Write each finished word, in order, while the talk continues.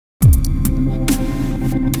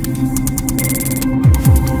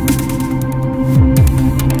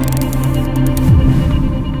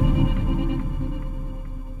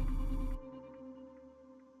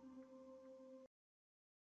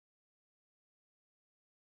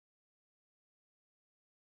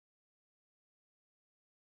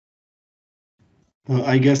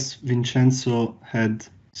I guess Vincenzo had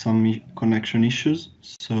some connection issues,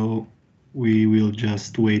 so we will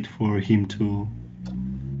just wait for him to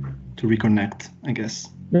reconnect, I guess.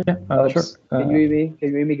 Yeah, sure. Can you hear me? Can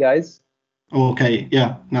you hear me, guys? Okay,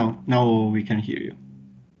 yeah, now we can hear you.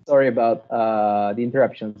 Sorry about the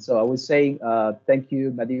interruption. So I was saying thank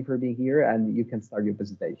you, Mehdi, for being here, and you can start your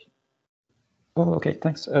presentation. Oh, okay.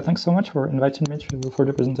 Thanks. Thanks so much for inviting me for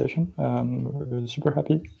the presentation. We're super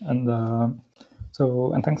happy, and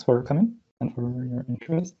and thanks for coming and for your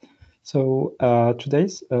interest. So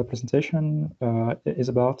today's presentation is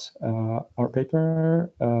about our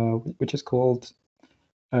paper, which is called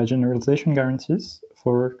Generalization Guarantees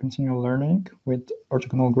for Continual Learning with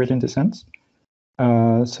Orthogonal Gradient Descent.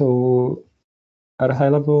 So at a high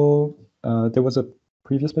level, there was a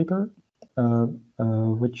previous paper,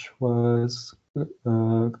 which was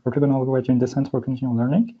Orthogonal Gradient Descent for Continual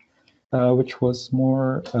Learning, which was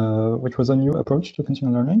a new approach to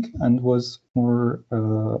continual learning and was more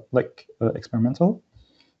experimental.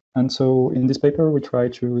 And so in this paper, we try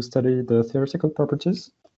to study the theoretical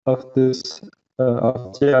properties of this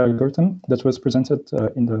of the algorithm that was presented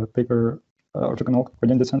in the paper Orthogonal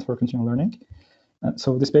Gradient Descent for Continual Learning.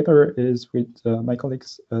 So this paper is with my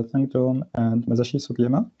colleagues Thang Dong and Masashi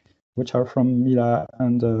Sugiyama, which are from Mila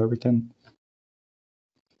and Riken.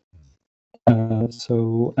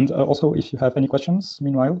 Also, if you have any questions,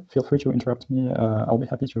 meanwhile, feel free to interrupt me. I'll be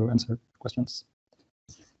happy to answer questions.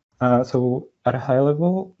 So at a high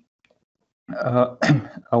level,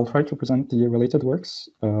 I'll try to present the related works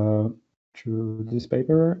to this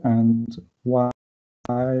paper and why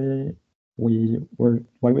we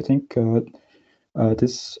think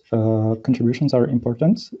these contributions are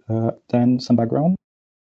important. Then some background,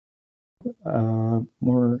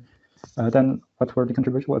 then what are the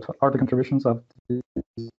contributions of this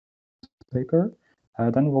paper.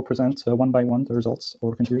 Then we'll present one by one the results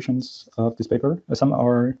or contributions of this paper.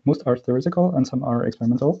 Most are theoretical and some are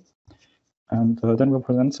experimental. And then we'll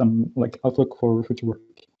present some outlook for future work.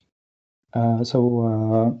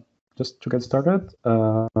 Just to get started,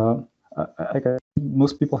 I guess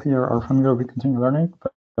most people here are familiar with continual learning,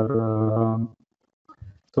 but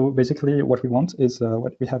so basically what we want is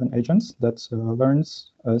what we have an agent that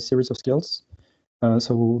learns a series of skills.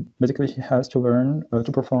 So basically he has to learn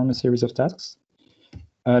to perform a series of tasks.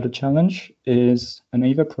 The challenge is a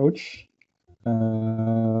naive approach.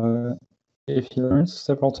 If he learns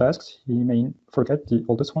several tasks, he may forget the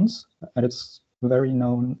oldest ones, and it's very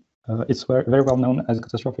known. It's very well known as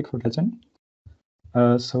catastrophic forgetting.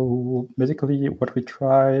 So basically, the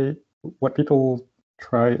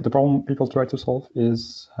problem people try to solve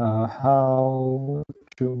is how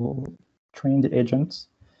to train the agent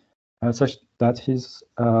such that he's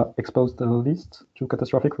exposed the least to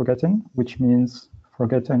catastrophic forgetting, which means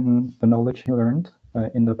forgetting the knowledge he learned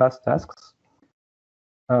in the past tasks.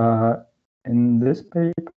 In this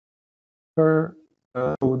paper,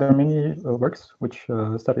 so there are many works which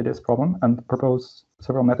study this problem and propose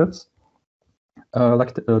several methods.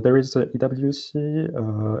 There is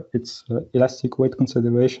EWC, it's elastic weight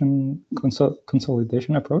consolidation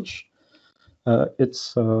approach. There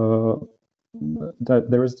is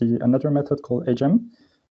another method called AGEM,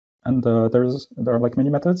 and there are many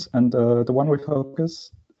methods, and the one we focus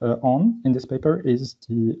on in this paper is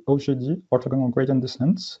the OGD, Orthogonal Gradient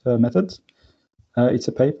Descent method. It's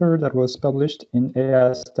a paper that was published in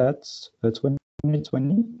AI Stats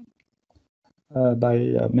 2020 by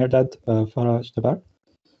Mehdi Faraj.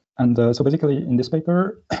 And so basically in this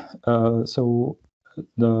paper, so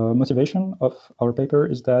the motivation of our paper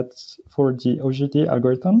is that for the OGD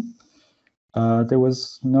algorithm, there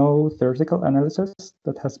was no theoretical analysis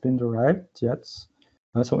that has been derived yet.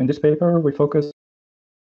 So in this paper, we focus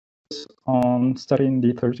on studying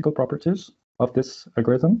the theoretical properties of this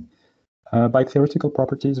algorithm. By theoretical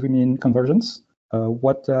properties, we mean convergence.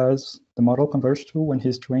 What does the model converge to when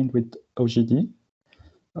he's trained with OGD,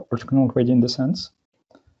 orthogonal gradient descent?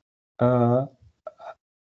 The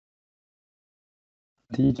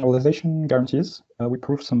generalization guarantees, we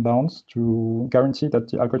prove some bounds to guarantee that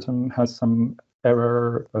the algorithm has some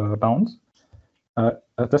error bounds,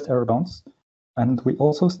 test error bounds. And we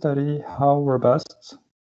also study how robust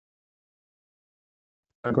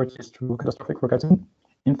algorithms to catastrophic forgetting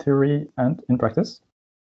in theory and in practice.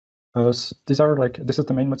 This is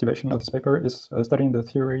the main motivation of this paper, is studying the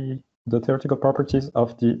theoretical properties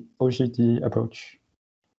of the OGD approach.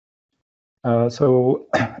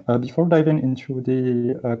 Before diving into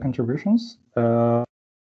the contributions, I'll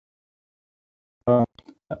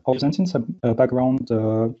present in some background.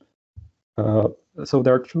 So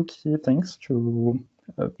there are two key things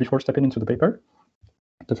before stepping into the paper.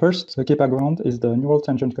 The first key background is the Neural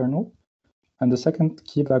Tangent Kernel, and the second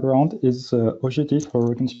key background is OGD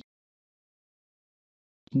for Continual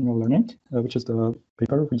Learning, which is the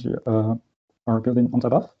paper we are building on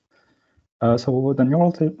top of. So the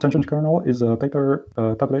Neural Tangent Kernel is a paper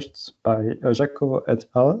published by Jaco et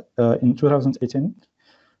al. In 2018.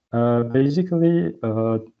 Basically,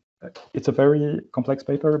 it's a very complex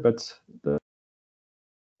paper, but the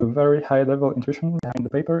very high-level intuition behind the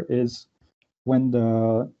paper is when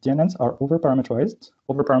the DNNs are over-parameterized.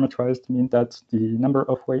 Over-parameterized means that the number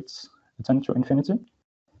of weights tend to infinity.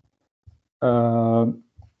 The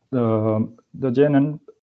DNN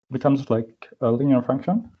becomes like a linear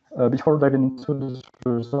function. Before diving into this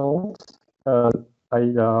result, there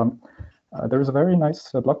is a very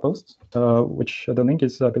nice blog post, which the link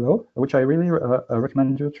is below, which I really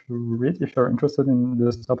recommend you to read if you're interested in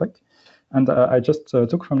this topic. And I just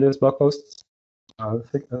took from this blog post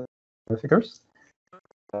figures.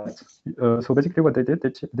 So basically what they did,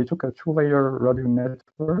 they took a 2-layer radio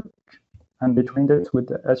network and they trained it with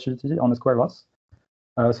the SGD on a square loss.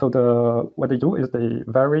 So what they do is they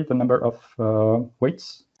vary the number of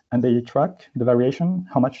weights and they track the variation,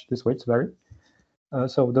 how much these weights vary.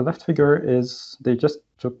 So the left figure is they just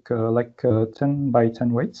took 10 by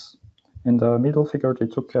 10 weights. In the middle figure, they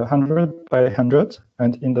took 100 by 100.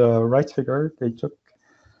 And in the right figure, they took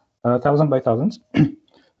 1,000 by 1,000.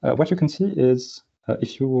 What you can see is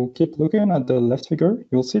if you keep looking at the left figure,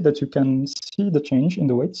 you'll see that you can see the change in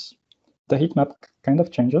the weights. The heat map kind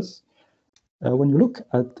of changes. When you look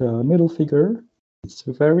at the middle figure, it's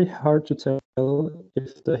very hard to tell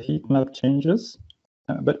if the heat map changes.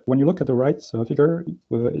 But when you look at the right figure,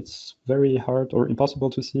 it's very hard or impossible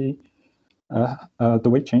to see the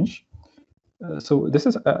weight change. So this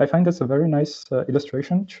is, I find this a very nice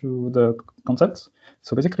illustration to the concept.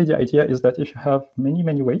 So basically the idea is that if you have many,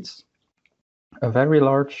 many weights, a very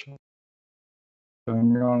large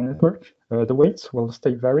neural network, the weights will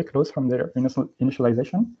stay very close from their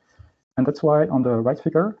initialization. And that's why on the right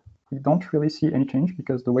figure, we don't really see any change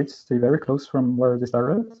because the weights stay very close from where they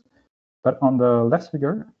started. But on the left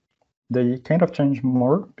figure, they kind of change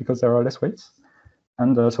more because there are less weights.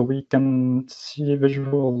 And so we can see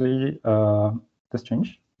visually this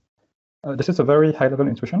change. This is a very high-level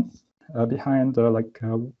intuition behind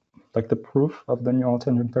the proof of the neural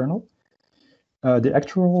tangent kernel. The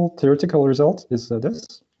actual theoretical result is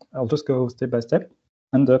this. I'll just go step by step.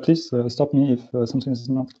 And please stop me if something is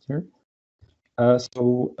not clear.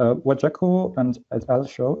 So what Jaco and et al.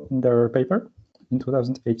 Show in their paper in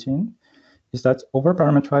 2018 is that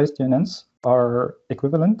over-parameterized DNNs are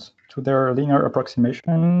equivalent to their linear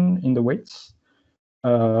approximation in the weights.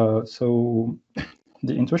 So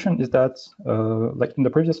the intuition is that, like in the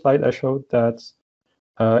previous slide, I showed that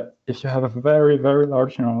if you have a very, very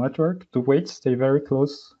large neural network, the weights stay very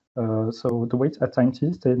close. So the weights at time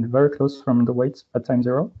t stay very close from the weights at time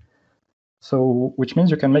 0. So which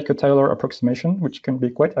means you can make a Taylor approximation, which can be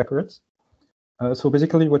quite accurate. So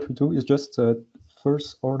basically what we do is just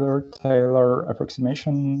first order Taylor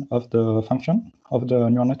approximation of the function of the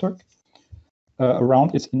neural network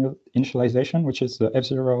around its initialization, which is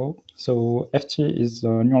f0. So ft is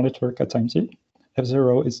the neural network at time t.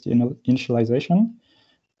 f0 is the initialization.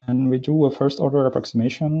 And we do a first order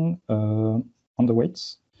approximation on the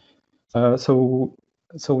weights. So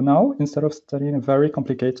now, instead of studying a very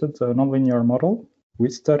complicated nonlinear model, we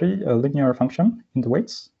study a linear function in the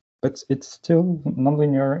weights, but it's still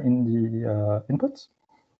nonlinear in the inputs.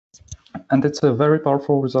 And it's a very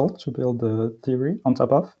powerful result to build the theory on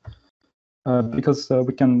top of, because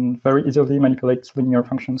we can very easily manipulate linear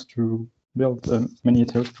functions to build many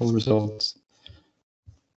theoretical results.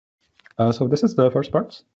 So this is the first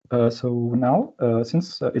part. So now,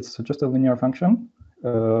 since it's just a linear function,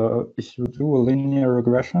 if you do a linear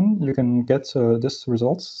regression, you can get this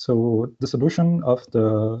results. So the solution of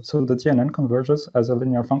the DNN converges as a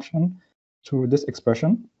linear function to this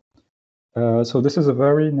expression. So this is a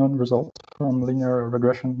very known result from linear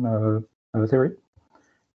regression theory.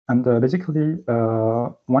 And basically,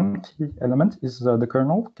 one key element is the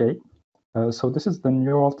kernel, K. So this is the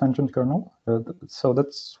neural tangent kernel. So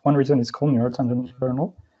that's one reason it's called neural tangent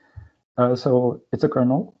kernel. So it's a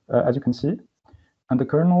kernel, as you can see. And the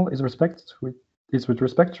kernel is with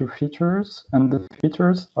respect to features, and the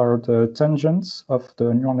features are the tangents of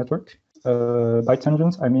the neural network. By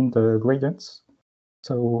tangents, I mean the gradients.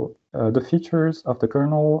 So the features of the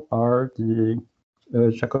kernel are the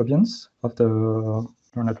Jacobians of the neural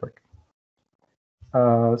network.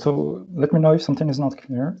 So let me know if something is not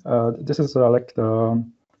clear. This is like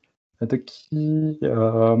the key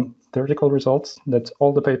theoretical results that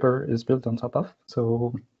all the paper is built on top of.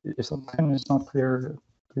 So if something is not clear,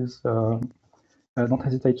 please don't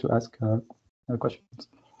hesitate to ask questions.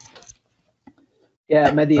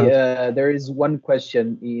 Yeah, Mehdi, there is one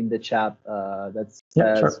question in the chat that says,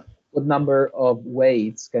 yeah, sure. What number of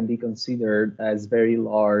weights can be considered as very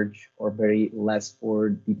large or very less for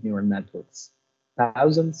deep neural networks?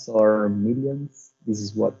 Thousands or millions? This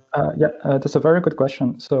is what? That's a very good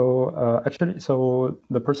question. So actually, so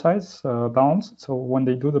the precise bounds, so when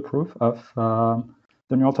they do the proof of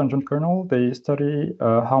the neural tangent kernel, they study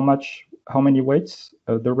how many weights,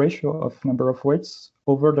 the ratio of number of weights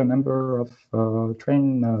over the number of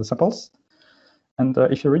train samples. And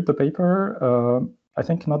if you read the paper, I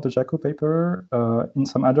think not the Jaco paper, in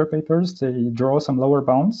some other papers, they draw some lower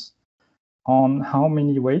bounds on how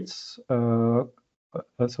many weights.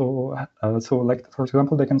 So like, for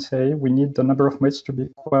example, they can say we need the number of weights to be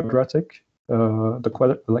quadratic,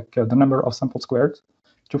 the number of samples squared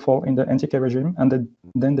to fall in the NTK regime, and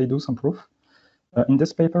then they do some proof. In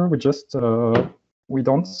this paper, we just we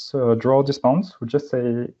don't draw these bounds. We just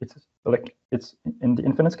say it's in the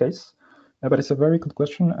infinite case. But it's a very good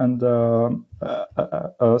question, and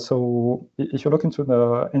so if you look into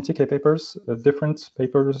the NTK papers, different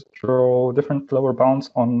papers draw different lower bounds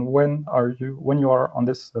on when you are on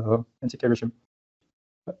this NTK regime.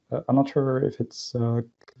 I'm not sure if it's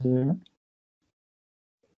clear.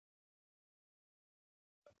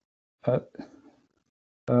 I'm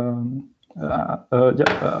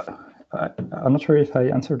not sure if I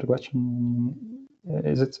answered the question.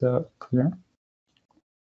 Is it clear?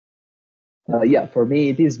 Yeah, for me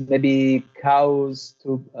it is. Maybe cows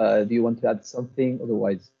too. Do you want to add something?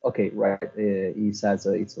 Otherwise, okay, right. He says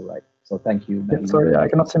it's all right. So thank you. Yeah, sorry, I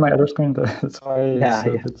cannot see my other screen. That's why.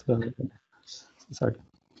 Sorry.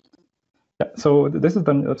 Yeah. So this is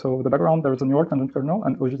the background. There is a neural tangent kernel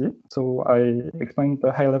and OGD. So I explained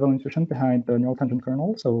the high-level intuition behind the neural tangent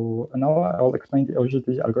kernel. So now I'll explain the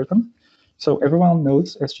OGD algorithm. So everyone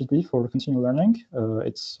knows SGD for continual learning.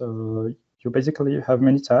 You basically have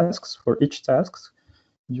many tasks. For each task,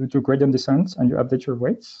 you do gradient descent and you update your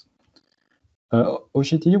weights.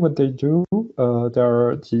 OGD, what they do,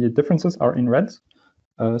 the differences are in red.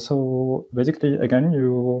 So basically, again,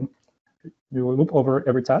 you loop over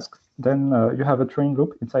every task. Then you have a train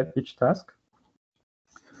loop inside each task.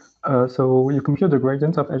 So you compute the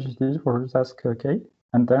gradient of SGD for task K,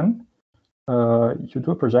 and then you do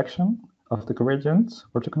a projection of the gradient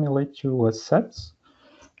or to accumulate to a set.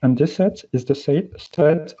 And this set is the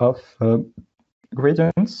set of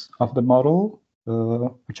gradients of the model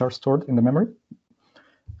which are stored in the memory.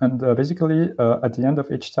 And basically, at the end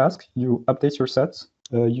of each task, you update your set.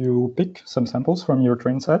 You pick some samples from your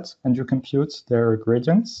train set, and you compute their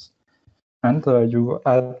gradients. And you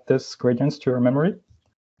add these gradients to your memory.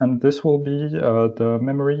 And this will be the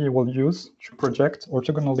memory you will use to project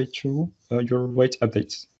orthogonally to your weight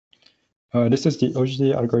updates. This is the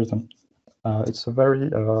OGD algorithm. It's a very,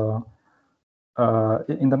 in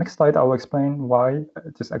the next slide, I'll explain why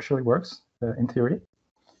this actually works in theory.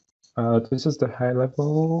 This is the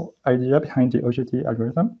high-level idea behind the OGD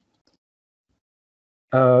algorithm.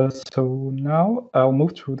 So now I'll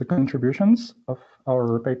move to the contributions of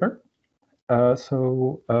our paper.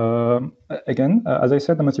 Again, as I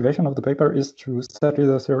said, the motivation of the paper is to study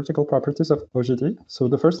the theoretical properties of OGD. So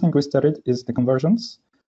the first thing we studied is the convergence.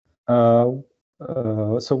 So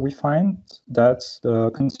we find that the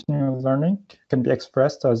continual learning can be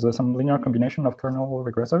expressed as some linear combination of kernel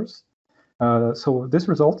regressors. So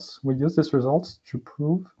we use these results to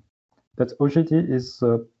prove that OGD is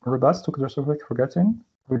robust to catastrophic forgetting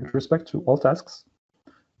with respect to all tasks.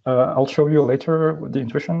 I'll show you later the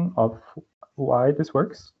intuition of why this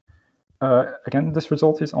works. Again, this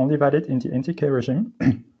result is only valid in the NTK regime.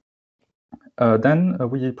 Then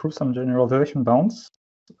we prove some generalization bounds,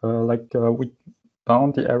 we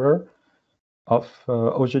bound the error of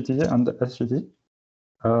OGD and SGD.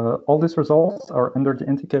 All these results are under the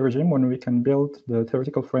NTK regime when we can build the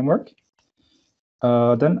theoretical framework.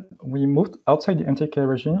 Then we moved outside the NTK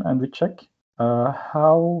regime and we check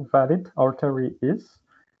how valid our theory is.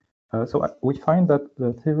 So we find that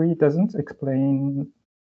the theory doesn't explain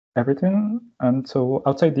everything. And so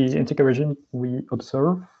outside the NTK regime, we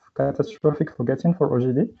observe catastrophic forgetting for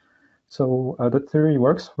OGD. So the theory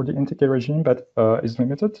works for the NTK regime, but is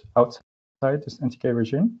limited outside this NTK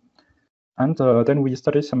regime. And then we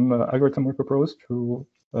study some algorithm we propose to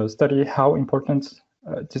study how important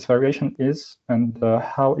this variation is and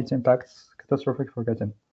how it impacts catastrophic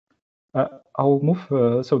forgetting. I'll move,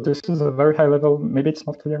 so this is a very high level, maybe it's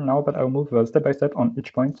not clear now, but I'll move step by step on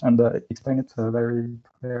each point and explain it very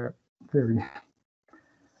clearly.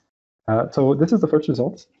 So this is the first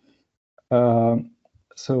result.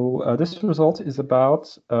 So this result is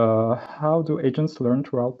about how do agents learn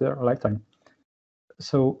throughout their lifetime.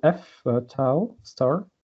 So f tau star,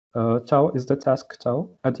 tau is the task tau.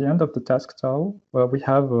 At the end of the task tau, we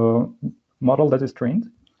have a model that is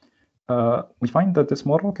trained. We find that this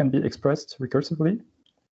model can be expressed recursively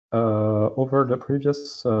over the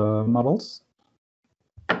previous models.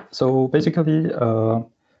 So basically,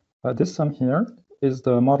 this sum here is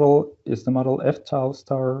the model f tau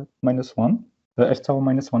star minus 1, f tau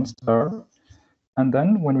minus 1 star. And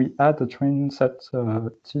then when we add the training set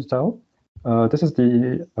t tau, this is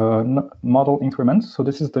the model increment. So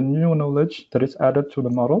this is the new knowledge that is added to the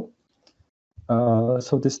model.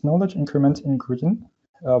 So this knowledge increment in green,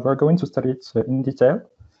 we're going to study it in detail.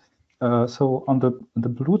 So on the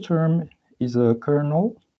blue term is a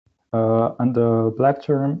kernel, and the black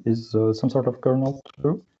term is some sort of kernel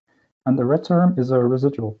too, and the red term is a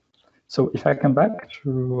residual. So if I come back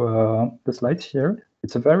to the slide here,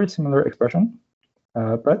 it's a very similar expression,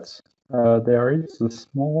 but there is a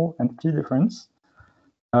small and key difference.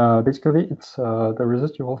 Basically, it's the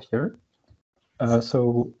residual here.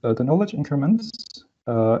 So the knowledge increments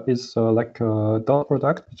is like a dot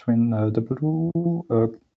product between the blue,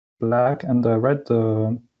 black, and the red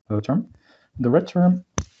term. The red term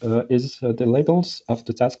is the labels of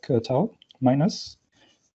the task tau minus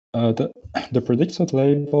the predicted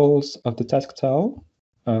labels of the task tau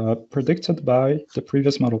predicted by the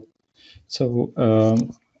previous model. So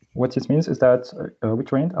what it means is that we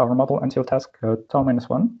trained our model until task tau minus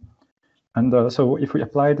 1. And so if we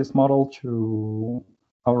apply this model to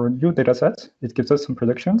our new data set, it gives us some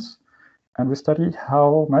predictions. And we study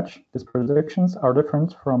how much these predictions are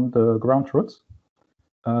different from the ground truth.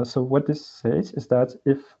 So what this says is that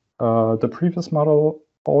if the previous model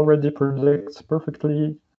already predicts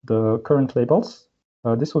perfectly the current labels,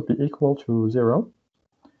 this would be equal to 0.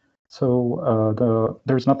 So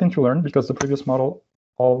there's nothing to learn because the previous model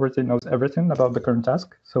already knows everything about the current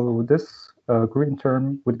task. So this green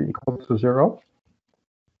term would be equal to 0,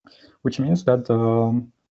 which means that the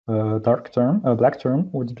black term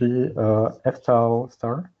would be f tau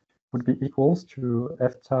star would be equals to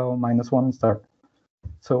f tau minus 1 star.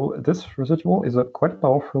 So this residual is a quite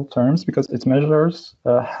powerful term because it measures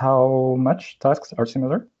how much tasks are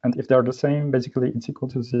similar. And if they're the same, basically it's equal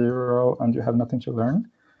to 0 and you have nothing to learn.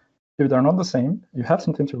 If they're not the same, you have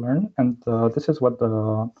something to learn. And this is what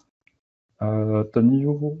the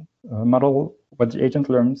new model, what the agent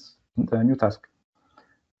learns in the new task.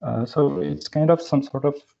 So it's kind of some sort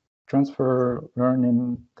of transfer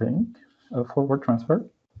learning thing, forward transfer.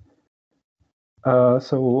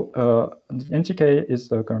 So the NTK is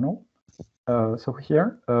the kernel. So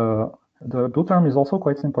here, the blue term is also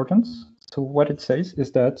quite important. So what it says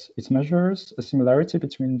is that it measures a similarity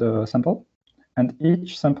between the sample and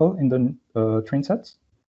each sample in the train set.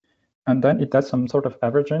 And then it does some sort of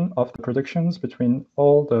averaging of the predictions between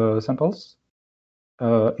all the samples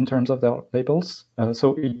in terms of their labels.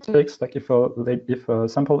 So it takes, like, if a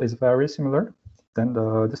sample is very similar, then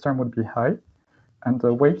this term would be high. And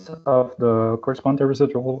the weight of the corresponding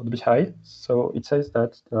residual would be high. So it says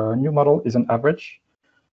that the new model is an average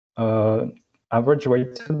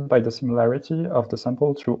weighted by the similarity of the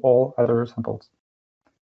sample to all other samples.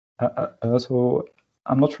 So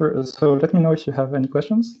I'm not sure. So let me know if you have any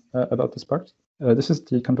questions about this part. This is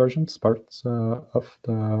the convergence part of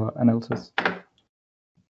the analysis.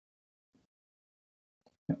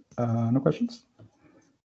 No questions?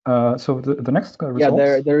 So the next result.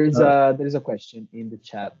 Yeah, there is a question in the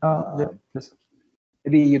chat. Yeah, yes.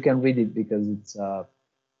 Maybe you can read it because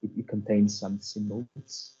it contains some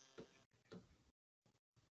symbols.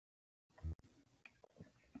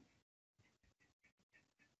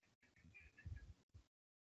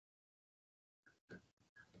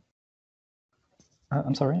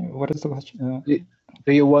 I'm sorry. What is the question?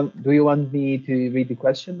 Do you want me to read the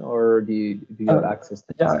question, or do you have access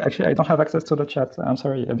to yeah, actually, I don't have access to the chat. I'm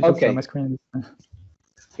sorry, because okay. My screen is...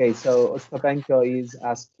 Okay, so Ostapenko is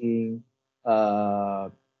asking,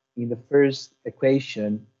 in the first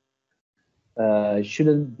equation,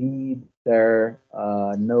 shouldn't be there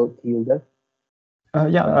no tilde?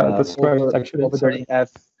 That's correct, actually. Over the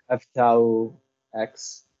f tau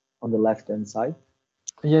x on the left-hand side.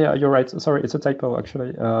 Yeah, you're right. Sorry, it's a typo,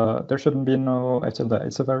 actually. There shouldn't be no f tilde.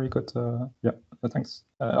 It's a very good, yeah, thanks.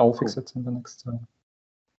 I'll fix it in the next.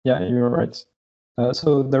 Yeah, you're right.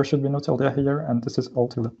 So there should be no tilde here, and this is all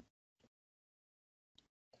tilde.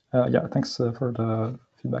 Yeah, thanks for the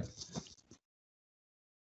feedback.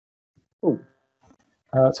 Cool.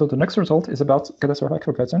 So the next result is about catastrophic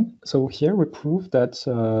forgetting. So here we prove that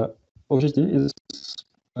OGD is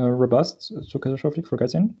robust to catastrophic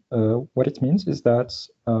forgetting. What it means is that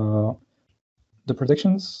the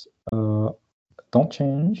predictions don't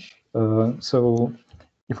change. So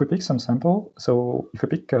if we pick some sample, so if we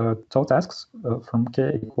pick tau tasks from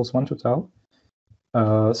k equals 1 to tau,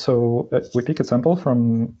 so we pick a sample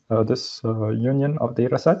from this union of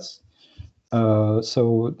data sets.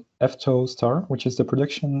 So f tau star, which is the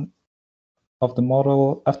prediction of the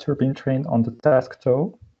model after being trained on the task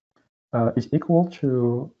tau, is equal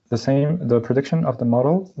to the prediction of the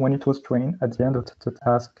model when it was trained at the end of the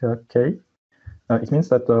task k. It means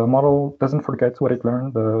that the model doesn't forget what it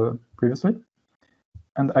learned previously.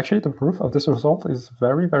 And actually, the proof of this result is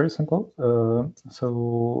very, very simple.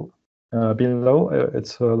 Below,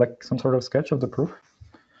 it's like some sort of sketch of the proof.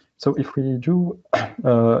 So if we do,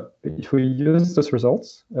 if we use this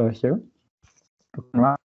results here, we can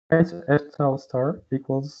write f tau star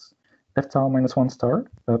equals f tau minus 1 star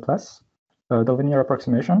plus the linear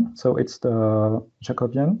approximation. So it's the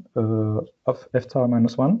Jacobian of f tau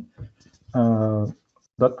minus 1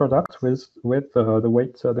 dot product with the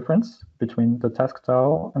weight difference between the task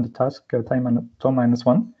tau and the task tau minus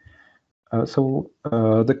 1. So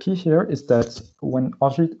the key here is that when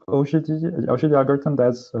OGD algorithm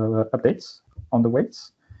does updates on the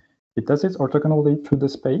weights, it does it orthogonally to the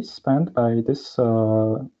space spanned by this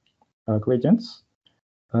gradients.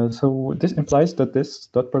 So this implies that this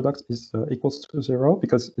dot product is equals to 0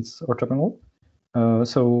 because it's orthogonal.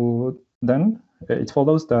 So then it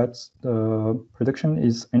follows that the prediction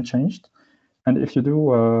is unchanged. And if you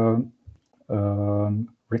do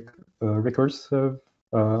recursive,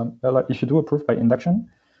 if you do a proof by induction,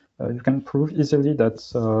 you can prove easily that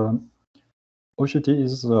OGD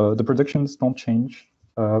is the predictions don't change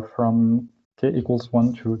from k equals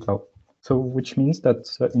 1 to tau. So which means that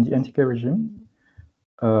in the NTK regime,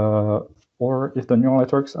 or if the neural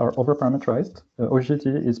networks are overparameterized,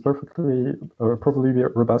 OGD is perfectly or probably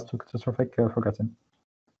robust to catastrophic forgetting.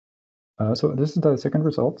 So this is the second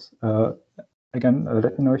result. Again,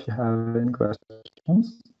 let me know if you have any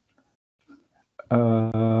questions.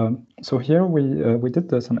 So here we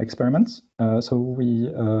did some experiments.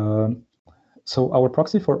 So our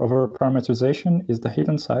proxy for overparameterization is the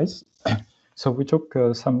hidden size. So we took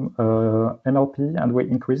some NLP and we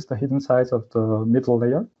increased the hidden size of the middle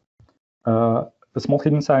layer. The small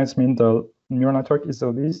hidden size means the neural network is the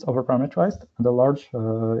least overparameterized. And the large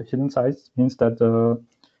hidden size means that the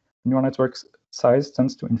neural network's size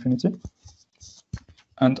tends to infinity.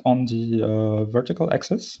 And on the vertical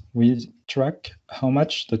axis, we track how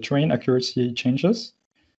much the train accuracy changes.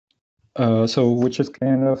 So which is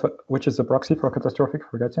a proxy for catastrophic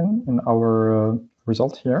forgetting in our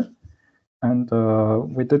result here. And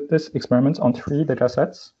we did this experiment on 3 data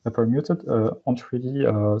sets permuted on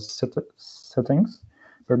 3 settings: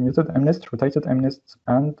 permuted MNIST, rotated MNIST,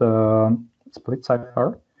 and split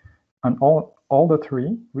CIFAR. And all the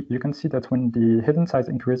 3, you can see that when the hidden size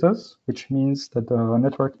increases, which means that the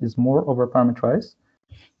network is more overparameterized,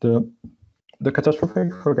 the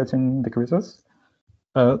catastrophic forgetting decreases.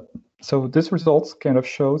 So this result kind of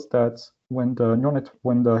shows that when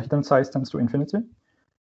the hidden size tends to infinity,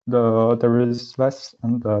 there is less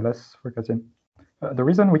and less forgetting. The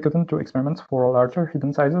reason we couldn't do experiments for larger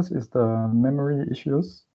hidden sizes is the memory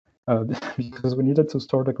issues, because we needed to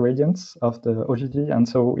store the gradients of the OGD, and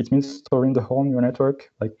so it means storing the whole neural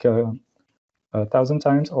network like 1,000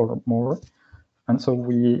 times or more. And so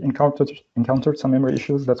we encountered some memory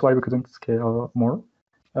issues. That's why we couldn't scale more.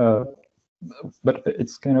 But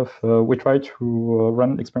it's kind of we try to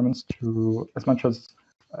run experiments to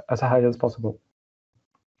as high as possible.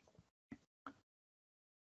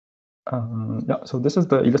 Yeah, so this is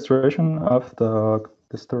the illustration of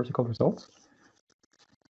this theoretical result.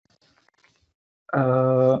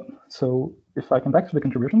 So if I come back to the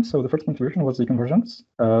contribution, so the first contribution was the convergence.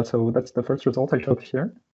 So that's the first result I showed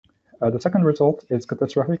here. The second result is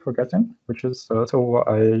catastrophic forgetting, which is, so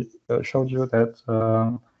I showed you that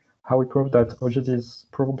how we proved that OGD is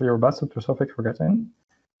probably robust to catastrophic forgetting.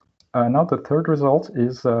 Now the third result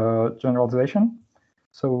is generalization.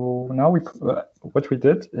 So now what we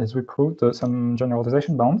did is we proved some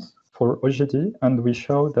generalization bounds for OGD, and we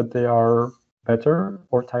showed that they are better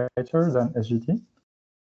or tighter than SGD.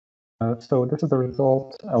 So this is the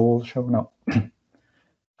result I will show now.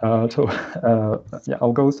 Yeah,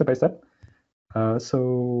 I'll go step by step.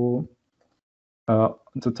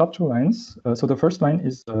 The top 2 lines, so the first line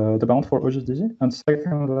is the bound for OGD, and the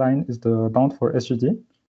second line is the bound for SGD.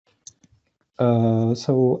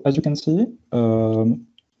 So as you can see,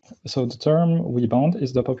 so the term we bound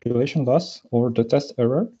is the population loss or the test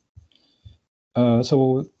error.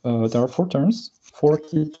 There are four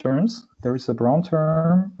key terms. There is a brown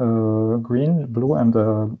term, green, blue, and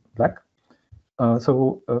black.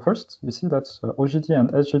 First, you see that OGD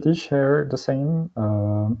and SGD share the same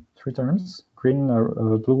three terms, green,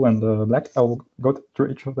 blue, and black. I'll go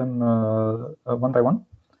through each of them one by one.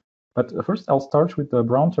 But first, I'll start with the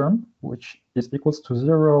brown term, which is equals to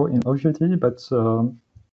 0 in OGD, but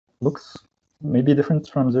looks maybe different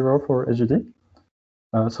from 0 for SGD.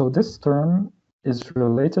 So this term is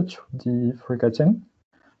related to the forgetting.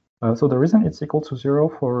 So the reason it's equal to 0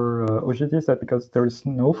 for OGD is that because there is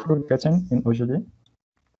no forgetting in OGD.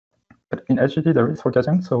 But in SGD, there is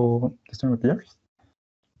forgetting, so this term appears.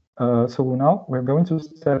 So now we're going to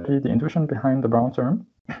study the intuition behind the brown term,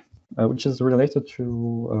 which is related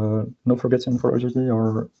to no forgetting for OGD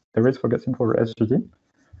or there is forgetting for SGD.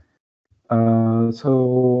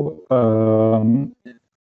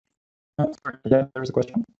 Yeah, there's a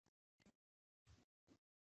question.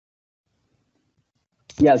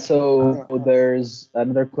 Yeah, so there's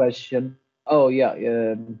another question. Oh, yeah.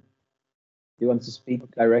 You want to speak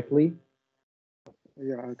directly?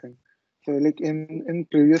 Yeah, I can. So, like in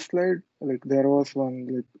previous slide, like there was one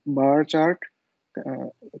like bar chart.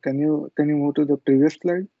 Can you move to the previous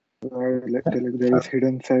slide where like there is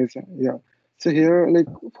hidden size? Yeah. So here, like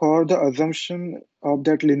for the assumption of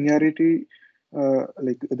that linearity,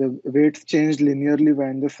 like the weights change linearly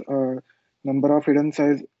when this number of hidden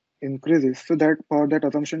size increases. So that for that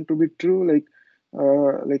assumption to be true, like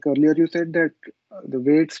earlier you said that the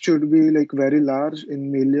weights should be like very large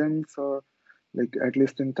in millions or like at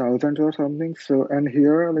least in thousands or something. So and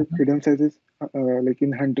here like hidden sizes like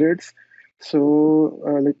in hundreds. So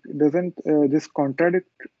like doesn't this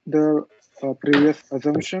contradict the previous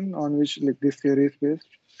assumption on which like this theory is based?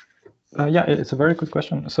 Yeah, it's a very good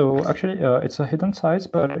question. So actually, it's a hidden size,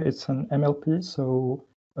 but it's an MLP. So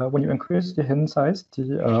when you increase the hidden size,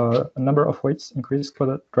 the number of weights increase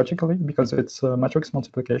quadratically because it's a matrix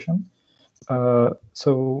multiplication.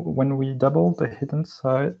 So when we double the hidden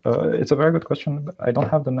size, it's a very good question, but I don't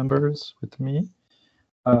have the numbers with me.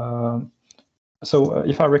 So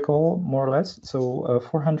if I recall more or less, so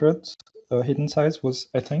 400 hidden size was,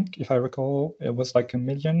 I think, if I recall, it was like 1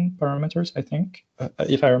 million parameters, I think,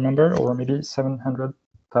 if I remember, or maybe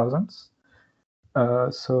 700,000. I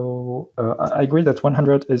agree that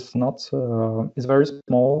 100 is not is very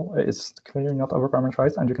small. It's clearly not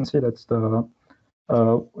overparameterized, and you can see that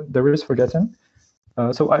there is forgetting.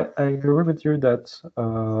 So I agree with you that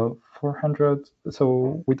 400.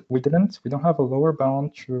 So we don't have a lower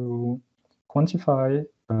bound to quantify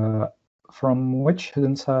from which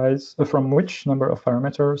hidden size, from which number of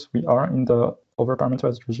parameters we are in the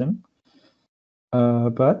overparameterized regime.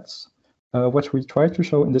 But what we try to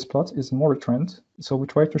show in this plot is more a trend. So we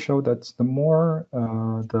try to show that the more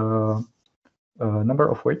the number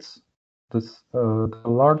of weights, the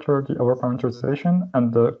larger the overparameterization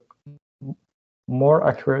and the more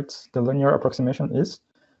accurate the linear approximation is.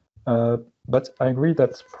 But I agree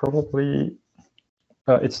that probably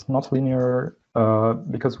it's not linear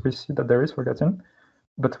because we see that there is forgetting,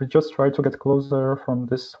 but we just try to get closer from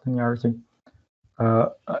this linearity.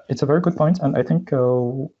 It's a very good point, and I think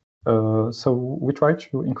so we try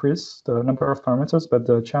to increase the number of parameters, but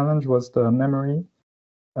the challenge was the memory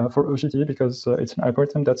for OGD because it's an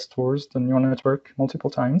algorithm that stores the neural network multiple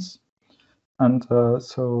times. And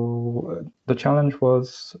so the challenge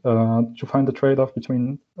was to find the trade-off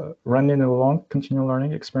between running a long continual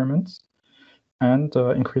learning experiments and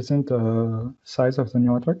increasing the size of the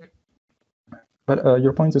neural network. But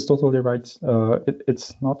your point is totally right.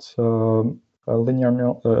 It's not a linear,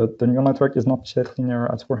 the neural network is not yet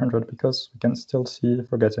linear at 400 because we can still see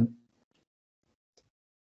forgetting.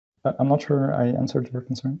 I'm not sure I answered your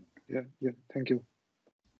concern. Yeah, thank you.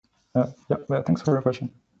 Yeah, thanks for your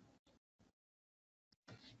question.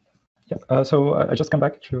 Yeah, so I just come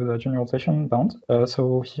back to the generalization bound.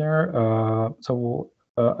 So here,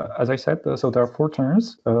 as I said, so there are 4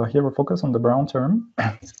 terms. Here we focus on the brown term.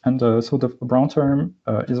 And so the brown term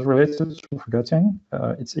is related to forgetting.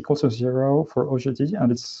 It's equal to 0 for OGD,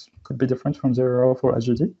 and it could be different from 0 for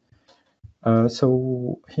SGD.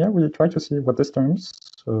 So here we try to see what this term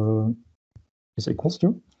is equals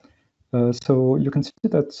to. So you can see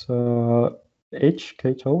that H,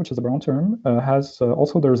 K-tau, which is a brown term, has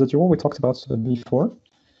also the residual we talked about before.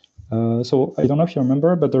 So I don't know if you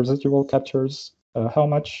remember, but the residual captures how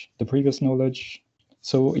much the previous knowledge,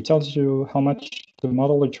 so it tells you how much the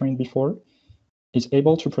model you trained before is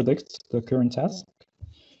able to predict the current task.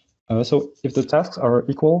 So if the tasks are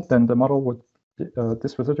equal, then the model would,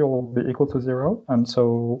 this residual will be equal to 0. And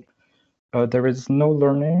so there is no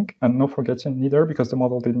learning and no forgetting neither because the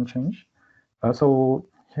model didn't change. So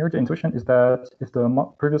here the intuition is that if the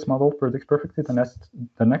previous model predicts perfectly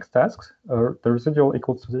the next task, the residual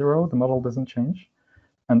equals to 0, the model doesn't change.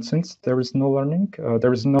 And since there is no learning,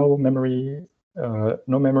 there is no memory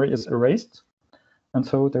is erased, and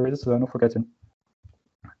so there is no forgetting.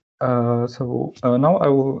 Now I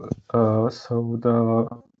will, so the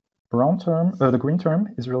brown term, the green term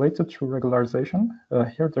is related to regularization.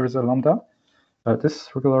 Here there is a lambda. This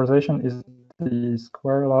regularization is the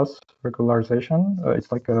square loss regularization.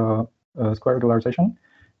 It's like a square regularization.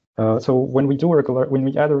 So when we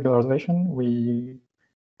add regularization, we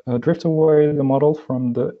drift away the model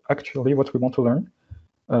from actually what we want to learn.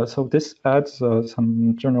 So this adds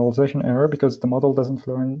some generalization error because the model doesn't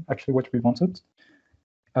learn actually what we wanted.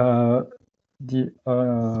 The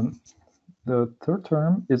third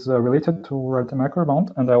term is related to the macro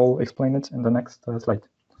bound, and I will explain it in the next slide.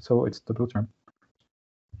 So it's the blue term.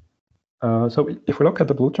 So if we look at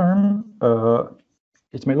the blue term,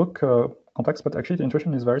 it may look complex, but actually the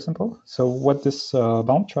intuition is very simple. So what this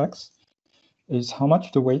bound tracks is how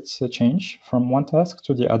much the weights change from one task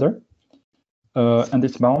to the other, and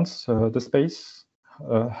it bounds the space,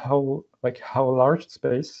 how large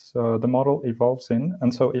space the model evolves in.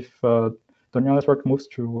 And so if the neural network moves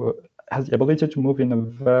to has the ability to move in a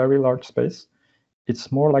very large space,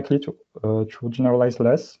 it's more likely to generalize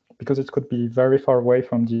less, because it could be very far away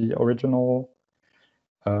from the original,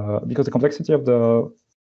 because the complexity of the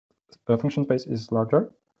function space is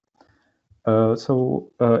larger.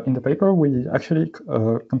 In the paper, we actually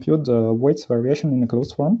compute the weights variation in a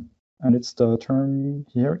closed form, and it's the term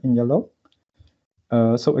here in yellow.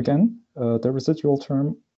 So again, the residual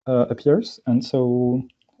term appears, and so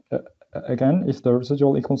again, if the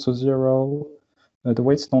residual equals to 0, the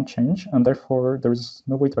weights don't change, and therefore there is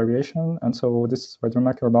no weight variation, and so this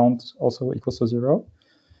Rademacher bound also equals to 0.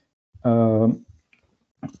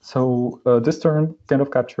 This term kind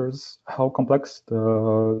of captures how complex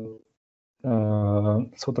the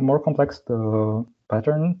so the more complex the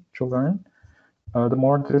pattern to learn, the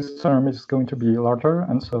more this term is going to be larger,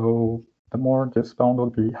 and so the more this bound will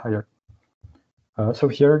be higher. So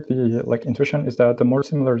here the intuition is that the more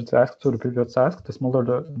similar the task to the previous task, the smaller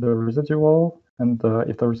the residual, and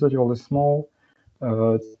if the residual is small,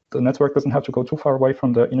 the network doesn't have to go too far away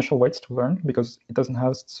from the initial weights to learn, because it doesn't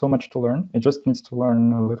have so much to learn. It just needs to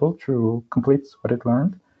learn a little to complete what it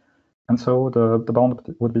learned, and so the bound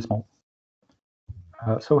would be small.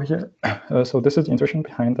 So here, so this is the intuition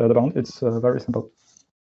behind the bound. It's very simple.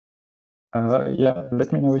 Yeah,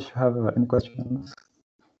 let me know if you have any questions.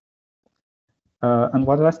 And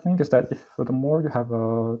one last thing is that if the more you have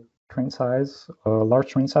a train size, a large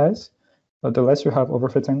train size, the less you have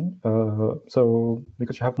overfitting. So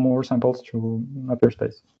because you have more samples to map your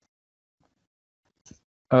space.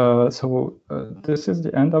 This is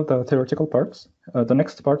the end of the theoretical parts. The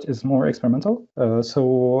next part is more experimental.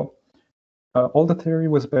 All the theory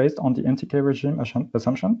was based on the NTK regime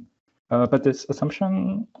assumption, but this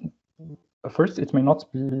assumption, first, it may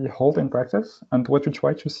not be hold in practice. And what we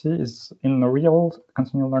try to see is in the real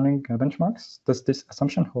continual learning benchmarks, does this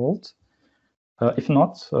assumption hold? If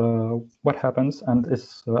not, what happens, and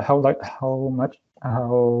is to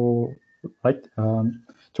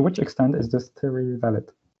which extent is this theory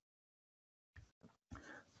valid?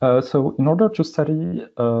 So in order to study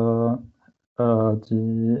how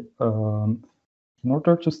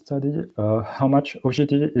much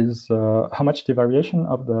OGD is, how much the variation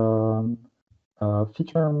of the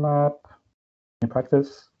feature map in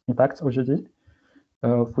practice impacts OGD,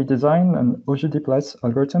 we design an OGD plus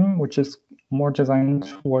algorithm, which is more designed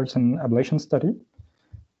towards an ablation study.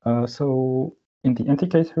 So in the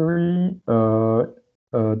NTK theory,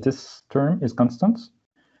 this term is constant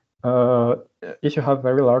if you have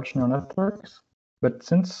very large neural networks, but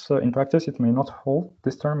since in practice it may not hold,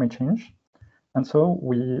 this term may change. And so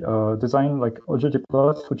we design OGD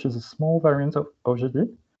plus, which is a small variant of OGD.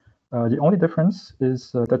 The only difference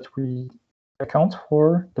is that we account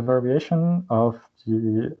for the variation of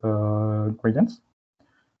the gradients.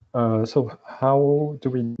 So how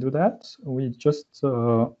do we do that? We just,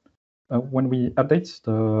 when we update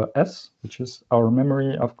the S, which is our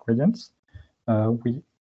memory of gradients, we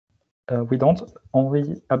don't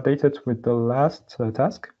only update it with the last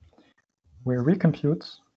task, we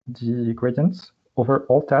recompute the gradients over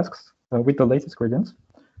all tasks with the latest gradients.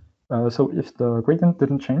 So if the gradient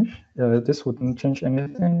didn't change, this wouldn't change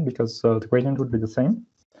anything because the gradient would be the same.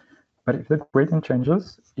 But if the gradient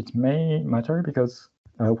changes, it may matter because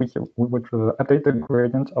we would update the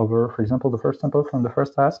gradient over, for example, the first sample from the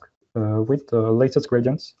first task with the latest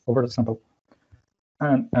gradients over the sample.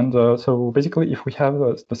 And so basically, if we have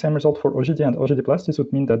the same result for OGD and OGD plus, this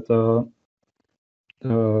would mean that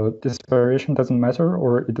this variation doesn't matter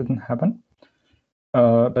or it didn't happen.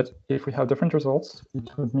 But if we have different results, it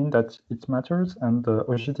would mean that it matters and the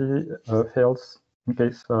OGD fails in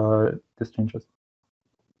case this changes.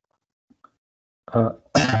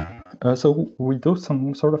 So we do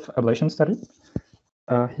some sort of ablation study.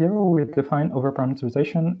 Here we define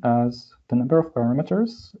overparameterization as the number of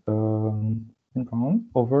parameters in bound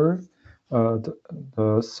over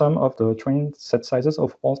the sum of the trained set sizes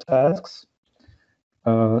of all tasks.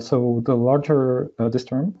 So the larger this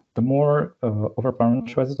term, the more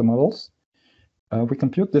overparameterized the models. We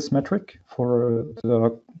compute this metric for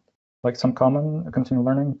the some common continual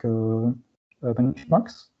learning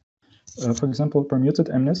benchmarks. For example, permuted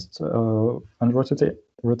MNIST and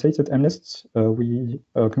rotated MNIST, we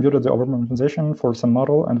computed the overparameterization for some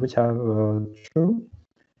model, and we have true.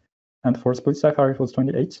 And for split Safari, it was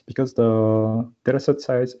 28 because the dataset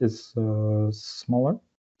size is smaller.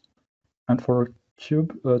 And for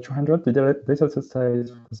Cube 200, the dataset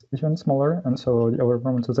size was even smaller, and so the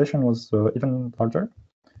overparameterization was even larger.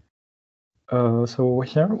 So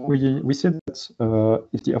here we see that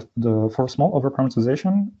if for small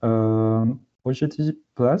overparameterization, OGD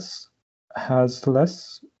plus has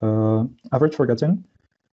less average forgetting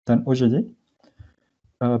than OGD.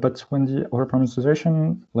 But when the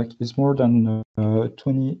overparameterization is more than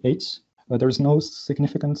 28, there is no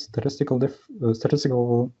significant statistical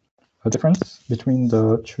difference between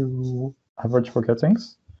the two average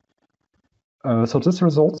forgettings. So this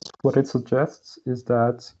result, what it suggests is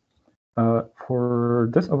that for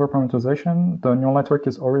this overparameterization, the neural network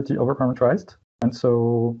is already overparameterized, and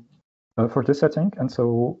so for this setting, and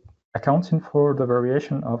so accounting for the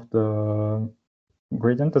variation of the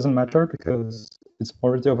gradient doesn't matter because it's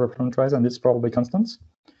already overparameterized and it's probably constant.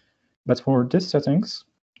 But for these settings,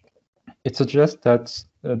 it suggests that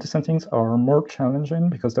these settings are more challenging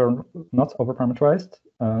because they're not overparameterized,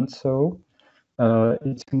 and so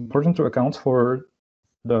it's important to account for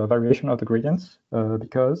the variation of the gradients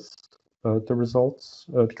because the results,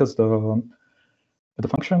 because the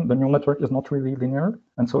function, the neural network is not really linear,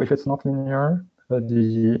 and so if it's not linear,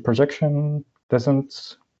 the projection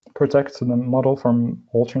doesn't protect the model from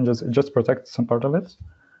all changes, it just protects some part of it.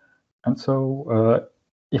 And so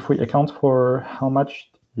if we account for how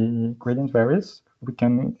much the gradient varies, we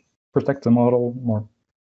can protect the model more.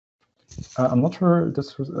 I'm not sure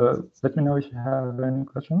this was, let me know if you have any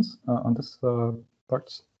questions on this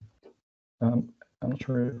part. I'm not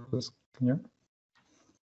sure if it was clear.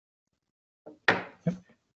 Yep.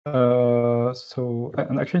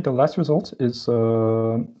 And actually the last result is,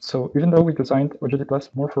 so even though we designed OGD Plus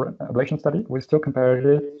more for an ablation study, we still compared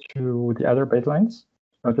it to the other baselines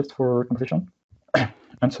just for completion.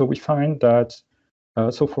 And so we find that,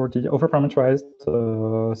 so for the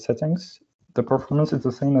overparameterized settings, the performance is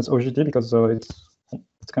the same as OGD because it's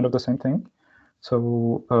kind of the same thing.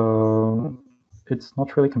 So it's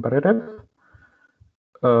not really competitive.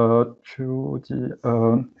 It's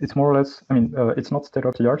more or less, I mean, it's not state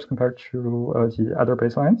of the art compared to the other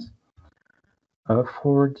baselines.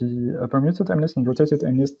 For the permuted MNIST and rotated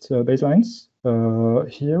MNIST baselines,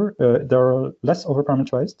 here they are less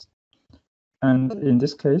overparameterized. And in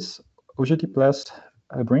this case, OGD Plus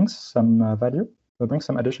brings some value, brings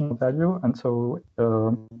some additional value. And so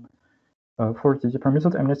for the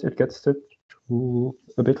permuted MNIST, it gets it to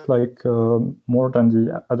a bit more than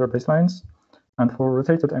the other baselines. And for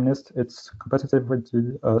rotated MNIST, it's competitive with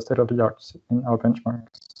the state-of-the-art in our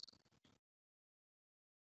benchmarks.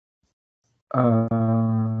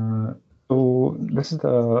 So this is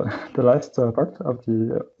the last part of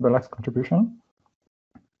the last contribution.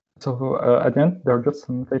 So at the end, there are just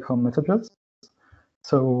some take-home messages.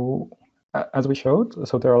 So as we showed,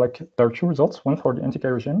 so there are two results, one for the NTK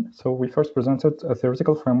regime. So we first presented a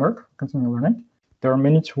theoretical framework for continual learning. There are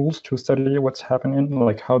many tools to study what's happening,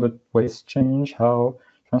 like how the weights change, how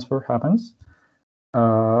transfer happens.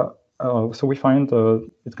 So we find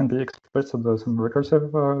it can be expressed as some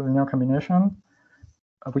recursive linear combination.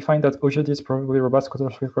 We find that OGD is probably robust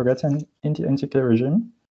catastrophic forgetting in the NTK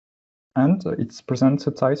regime. And it presents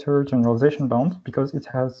a tighter generalization bound because it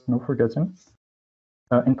has no forgetting.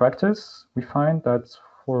 In practice, we find that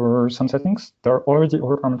for some settings, they're already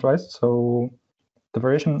overparameterized, so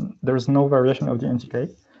there is no variation of the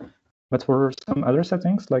NTK. But for some other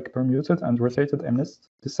settings, like permuted and rotated MNIST,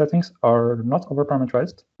 these settings are not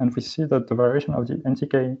overparameterized, and we see that the variation of the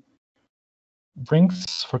NTK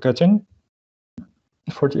brings forgetting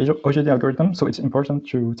for the OGD algorithm, so it's important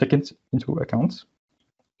to take it into account.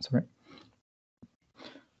 Sorry.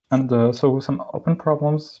 And so some open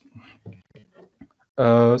problems.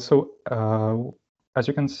 As you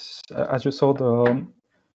saw,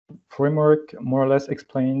 framework more or less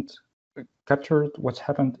captured what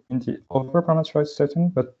happened in the over-parameterized setting,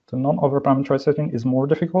 but the non-over-parameterized setting is more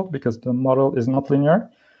difficult because the model is not linear.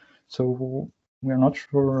 So we're not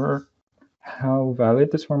sure how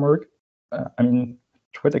valid this framework, I mean,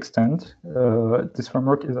 to what extent this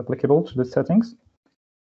framework is applicable to the settings.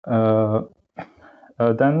 So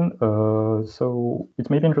it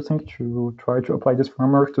may be interesting to try to apply this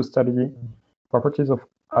framework to study properties of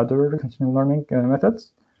other continual learning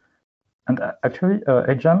methods. And actually,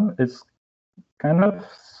 AGEM is kind of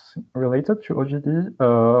related to OGD.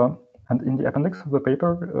 And in the appendix of the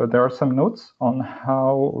paper, there are some notes on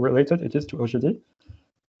how related it is to OGD.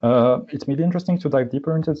 It may be interesting to dive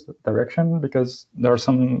deeper into this direction because there are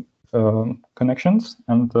some connections,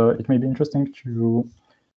 and it may be interesting to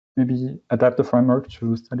maybe adapt the framework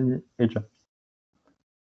to study AGEM.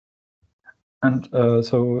 And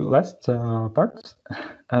so last part.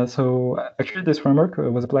 So actually, this framework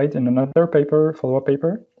was applied in another paper, follow-up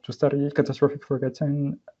paper, to study catastrophic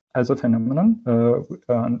forgetting as a phenomenon,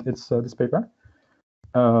 and it's this paper.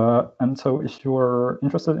 And so if you're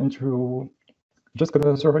interested into just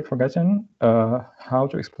catastrophic forgetting, how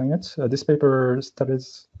to explain it, this paper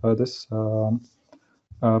studies this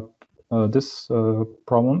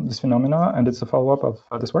problem, this phenomena, and it's a follow-up of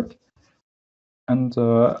this work. And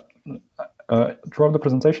throughout the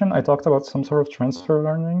presentation, I talked about some sort of transfer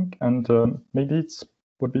learning, and maybe it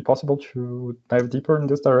would be possible to dive deeper in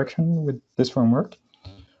this direction with this framework.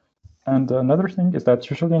 And another thing is that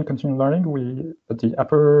usually in continual learning,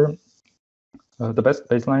 the best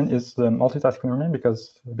baseline is multitask learning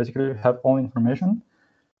because basically you have all information.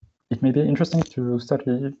 It may be interesting to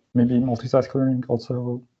study maybe multitask learning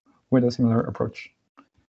also with a similar approach.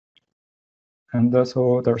 And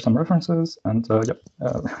so there are some references, and let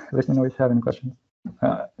me know if you have any questions.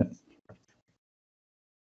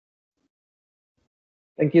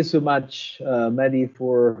 Thank you so much, Mehdi,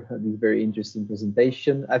 for this very interesting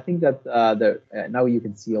presentation. I think that now you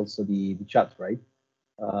can see also the chat, right?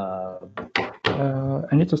 I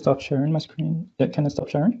need to stop sharing my screen. Yeah, can I stop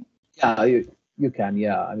sharing? Yeah, you can.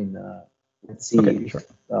 Yeah, I mean, let's see. Okay, sure.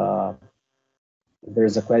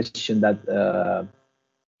 There's a question that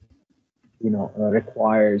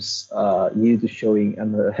requires you to showing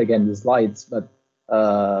again the slides, but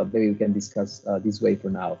maybe we can discuss this way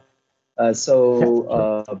for now. I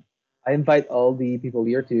invite all the people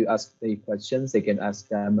here to ask the questions. They can ask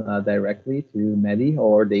them directly to Mehdi,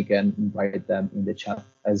 or they can invite them in the chat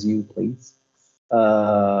as you please.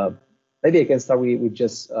 Maybe I can start with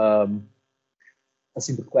just a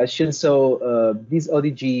simple question. So this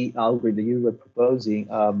ODG algorithm you were proposing,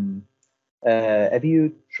 have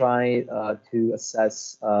you tried to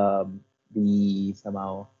assess the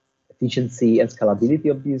somehow efficiency and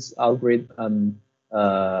scalability of this algorithm?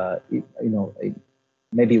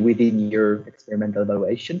 Maybe within your experimental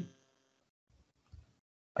evaluation,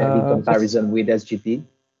 in comparison with SGD?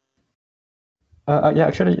 Yeah,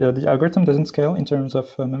 actually, the algorithm doesn't scale in terms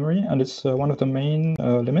of memory, and it's one of the main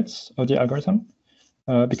limits of the algorithm,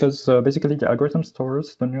 because basically the algorithm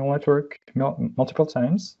stores the neural network multiple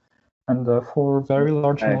times, and for very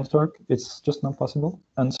large neural network, it's just not possible.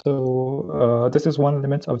 And so this is one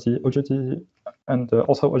limit of the OGD and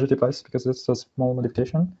also OGD plus, because it's a small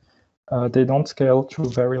modification. They don't scale to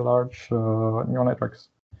very large neural networks.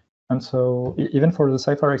 And so even for the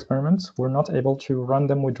CIFAR experiments, we're not able to run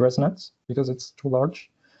them with ResNet because it's too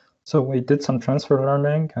large. So we did some transfer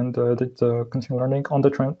learning and did continual learning on the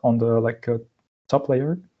top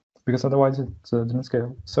layer, because otherwise it didn't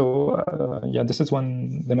scale. So yeah, this is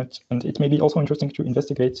one limit, and it may be also interesting to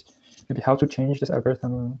investigate maybe how to change this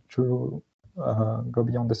algorithm to go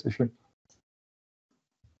beyond this issue.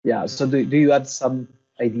 Yeah. So do you have some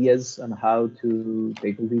ideas on how to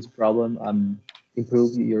tackle this problem and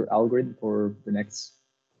improve your algorithm for your next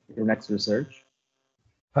research?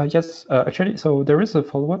 Yes, actually, so there is a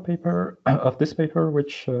follow-up paper of this paper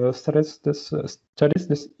which studies this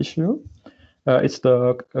issue. It's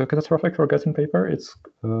the catastrophic forgetting paper. It's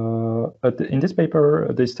in this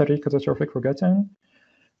paper they study catastrophic forgetting,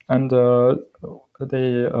 and the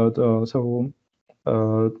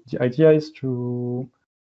idea is to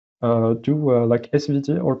do like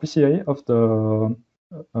SVD or PCA of the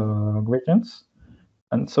gradients,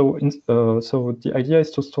 and so the idea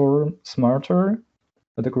is to store smarter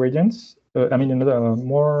the gradients. I mean, in a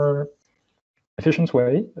more efficient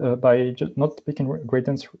way by just not picking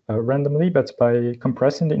gradients randomly, but by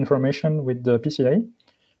compressing the information with the PCA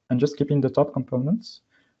and just keeping the top components.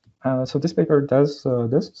 So this paper does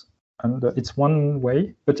this, and it's one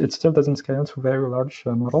way, but it still doesn't scale to very large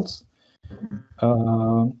models.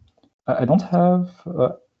 I don't have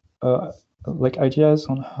like ideas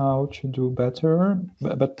on how to do better,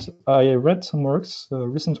 but I read some works,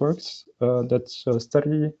 recent works, that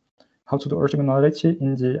study how to do orthogonality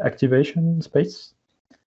in the activation space,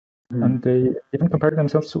 and they even compared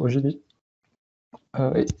themselves to OGD.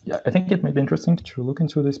 I think it may be interesting to look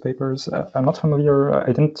into these papers. I'm not familiar, I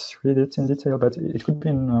didn't read it in detail, but it could be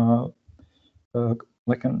in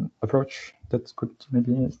like an approach that could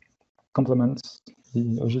maybe complement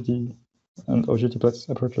the OGD and OGD plus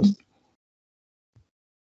approaches.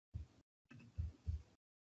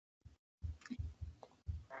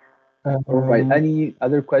 All right. Any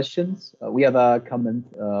other questions? We have a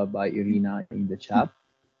comment by Irina in the chat.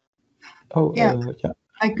 Oh, yeah. Yeah.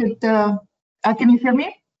 I could. Can you hear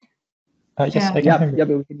me? Yes, I can hear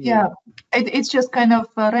you. Yeah. It's just kind of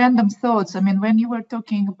random thoughts. I mean, when you were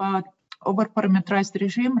talking about over-parameterized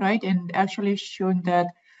regime, right, and actually showing that,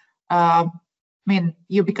 I mean,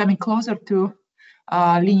 you're becoming closer to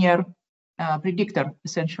linear predictor,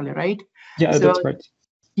 essentially, right? Yeah, so, that's right.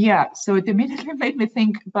 Yeah, so it immediately made me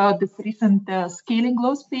think about this recent scaling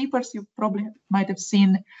laws papers you probably might have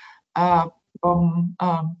seen from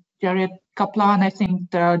Jared Kaplan, I think,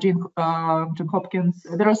 John Hopkins.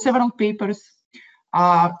 There are several papers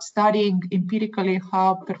studying empirically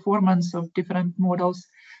how performance of different models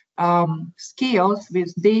scales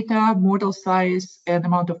with data, model size, and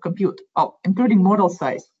amount of compute, including model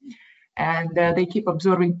size. And they keep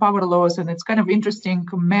observing power laws, and it's kind of interesting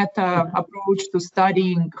meta approach to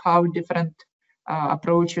studying how different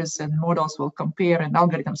approaches and models will compare and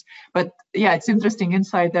algorithms. But yeah, it's interesting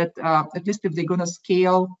insight that at least if they're going to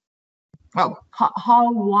scale, well,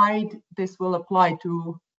 how wide this will apply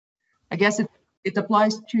to, I guess it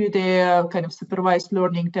applies to the kind of supervised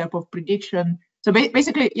learning type of prediction. So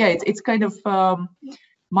basically, yeah, it's kind of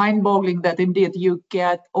mind-boggling that indeed you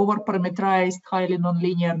get over-parameterized, highly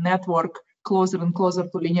nonlinear network closer and closer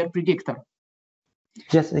to linear predictor.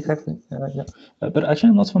 Yes, exactly. Yeah, but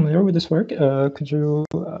actually, I'm not familiar with this work. Could you?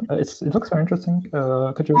 It looks very interesting.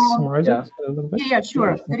 Could you summarize it a little bit? Yeah,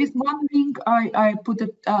 sure. There is one link I put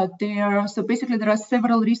it there. So basically, there are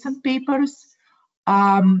several recent papers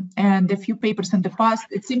and a few papers in the past.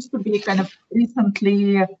 It seems to be kind of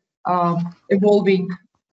recently evolving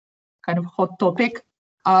kind of hot topic.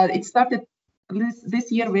 It started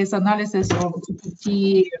this year with analysis of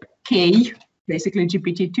GPT-K, basically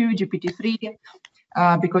GPT-2,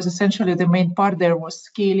 GPT-3, because essentially the main part there was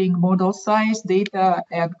scaling model size, data,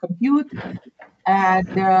 and compute. And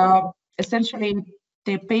essentially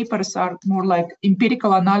the papers are more like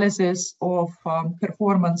empirical analysis of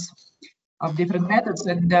performance of different methods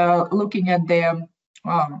and looking at the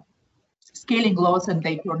scaling laws, and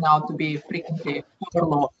they turn out to be frequently power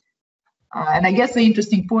law. And I guess the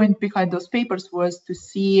interesting point behind those papers was to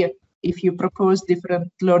see if you propose different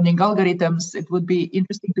learning algorithms, it would be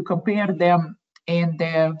interesting to compare them in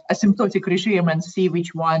the asymptotic regime and see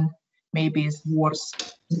which one maybe is worse,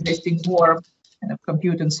 investing more kind of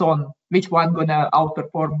compute and so on, which one gonna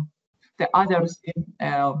outperform the others in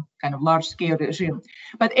kind of large scale regime.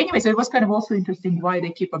 But anyways, it was kind of also interesting why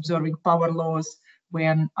they keep observing power laws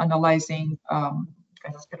when analyzing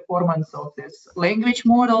kind of performance of this language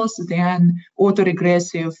models, then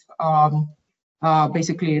autoregressive,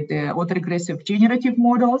 basically the autoregressive generative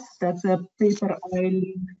models. That's a paper I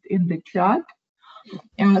linked in the chat.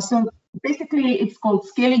 So basically it's called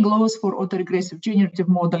Scaling Laws for Autoregressive Generative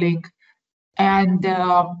Modeling, and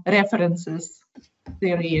references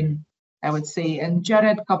therein, I would say. And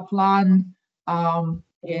Jared Kaplan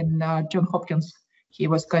in John Hopkins, he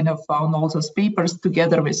was kind of on all those papers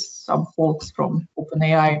together with some folks from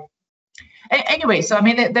OpenAI. Anyway, so I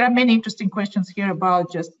mean, there are many interesting questions here about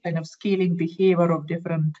just kind of scaling behavior of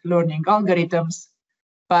different learning algorithms.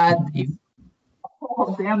 But if all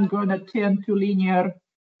of them gonna tend to linear,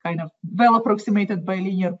 kind of well approximated by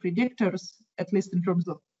linear predictors, at least in terms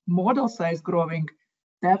of model size growing,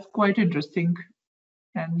 that's quite interesting.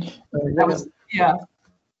 And that was, yeah.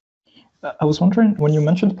 I was wondering, when you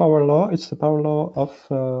mentioned power law, it's the power law of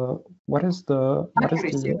what is the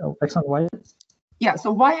X and Y? Yeah,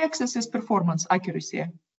 so Y-axis is performance accuracy,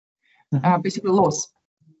 basically loss,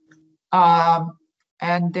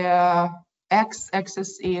 and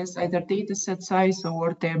X-axis is either data set size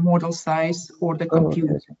or the model size or the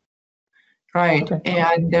compute, right?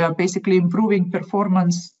 And basically improving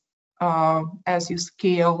performance as you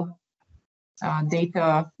scale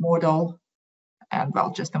data model, and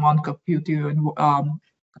well, just amount of compute you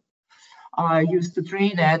used to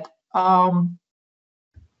train it.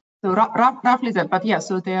 So roughly that, but yeah,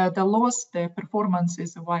 so the loss, the performance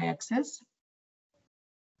is the Y-axis.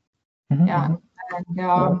 Yeah, and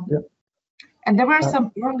And there were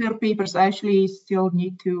some earlier papers. I actually still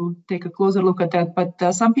need to take a closer look at that.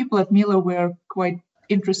 But some people at Miller were quite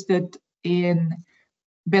interested in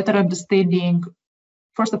better understanding,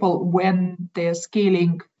 first of all, when the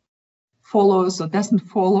scaling follows or doesn't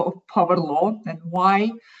follow power law and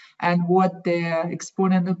why, and what the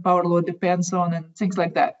exponent of power law depends on, and things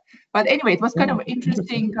like that. But anyway, it was kind of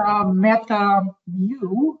interesting meta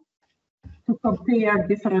view to compare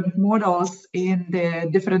different models in the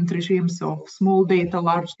different regimes of small data,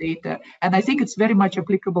 large data. And I think it's very much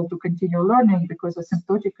applicable to continual learning, because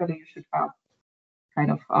asymptotically you should have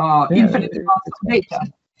kind of infinite amounts of data.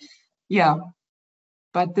 Yeah,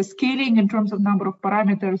 but the scaling in terms of number of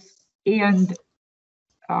parameters and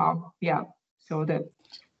so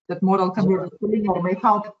that model can be or may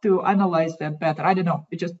help to analyze that better. I don't know.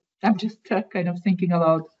 I'm just kind of thinking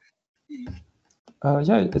aloud.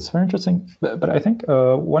 Yeah, it's very interesting. But I think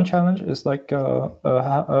one challenge is like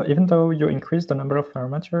even though you increase the number of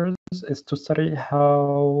parameters, is to study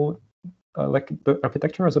how like the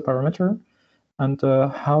architecture as a parameter, and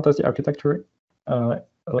how does the architecture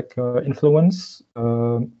influence.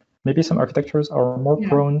 Maybe some architectures are more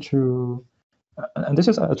prone to, and this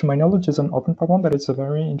is, to my knowledge, is an open problem, but it's a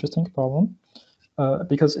very interesting problem.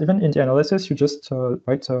 Because even in the analysis, you just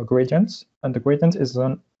write gradients, and the gradient is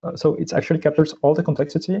so it actually captures all the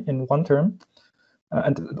complexity in one term,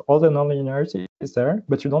 and all the nonlinearity is there,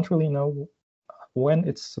 but you don't really know when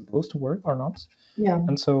it's supposed to work or not. Yeah.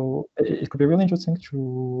 And so it could be really interesting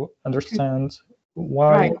to understand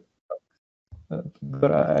why. Right.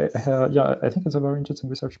 But I think it's a very interesting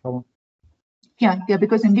research problem. Yeah,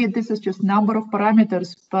 because indeed this is just number of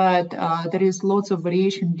parameters, but there is lots of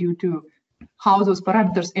variation due to how those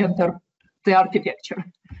parameters enter the architecture.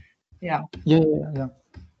 Yeah.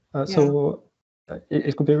 So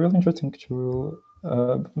it could be really interesting to.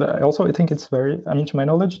 But also, I think it's very. I mean, to my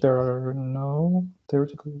knowledge, there are no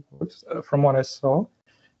theoretical works from what I saw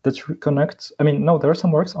that connect. I mean, no, there are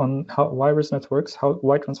some works on why ResNet works,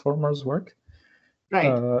 why transformers work.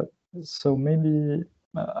 Right. So maybe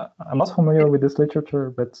I'm not familiar with this literature,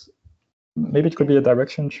 but maybe it could be a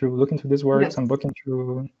direction to look into these works and look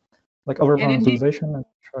into like over-parameterization and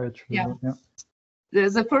try to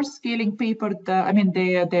The first scaling paper, the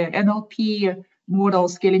NLP model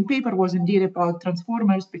scaling paper was indeed about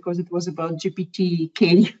transformers, because it was about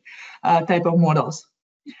GPT-K type of models.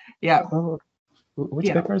 Yeah. Oh, which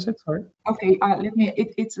paper is it? Sorry. Okay,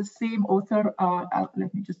 it's the same author.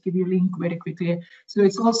 Let me just give you a link very quickly. So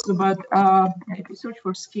it's also about, if you search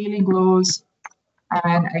for scaling laws,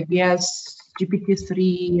 and I guess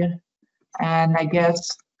GPT-3, and I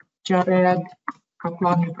guess Jared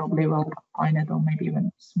Kaplan, you probably will find it, or maybe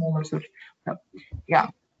even smaller search. Yeah,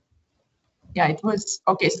 it was,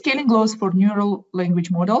 okay, scaling laws for neural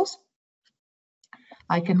language models.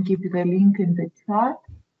 I can give you the link in the chat.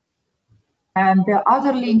 And the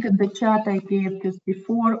other link in the chat I gave just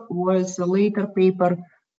before was a later paper,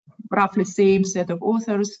 roughly same set of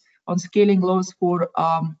authors, on scaling laws for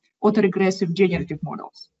autoregressive generative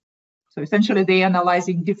models. So essentially, they're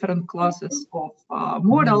analyzing different classes of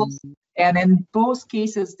models, and in both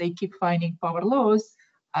cases, they keep finding power laws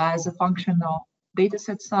as a function of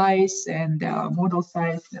dataset size and model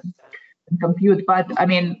size and compute. But I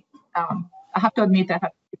mean, I have to admit, I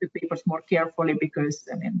have to read the papers more carefully, because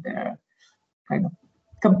I mean, they're kind of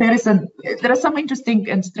comparison. There are some interesting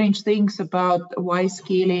and strange things about why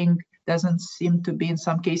scaling doesn't seem to be in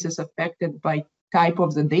some cases affected by type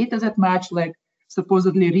of the data that match, like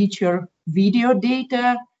supposedly richer video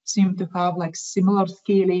data seem to have like similar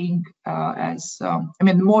scaling as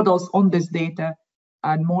models on this data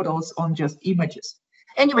and models on just images.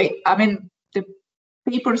 Anyway, I mean, the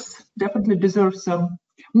papers definitely deserve some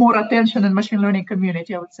more attention in machine learning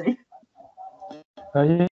community, I would say.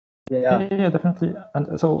 Yeah, definitely.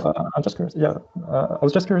 And so I'm just curious. I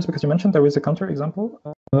was just curious because you mentioned there was a counterexample.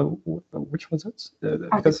 Which was it?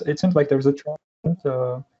 Because it seems like there was a trend,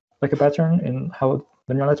 like a pattern in how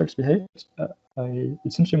the neural networks behave.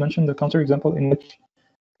 It seems you mentioned the counterexample in which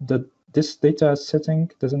this data setting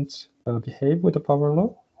doesn't behave with the power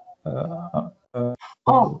law.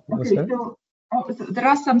 Okay. So there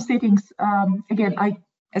are some settings. Again,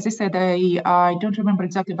 as I said, I don't remember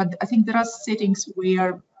exactly, but I think there are settings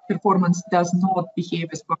where performance does not behave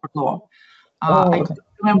as power law. I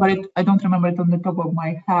don't remember it on the top of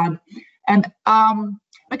my head. And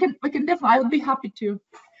we can definitely, I would be happy to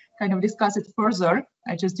kind of discuss it further.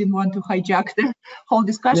 I just didn't want to hijack the whole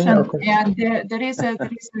discussion. And there is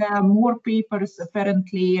more papers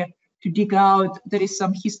apparently to dig out. There is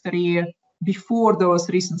some history before those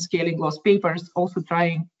recent scaling laws papers, also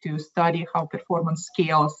trying to study how performance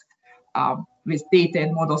scales with data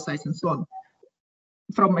and model size and so on.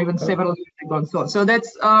 from even several years ago and so on. So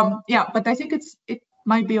that's yeah, but I think it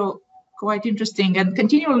might be quite interesting. And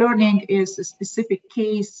continual learning is a specific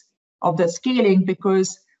case of the scaling,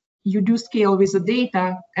 because you do scale with the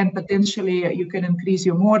data and potentially you can increase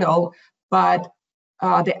your model, but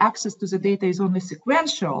the access to the data is only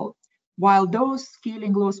sequential, while those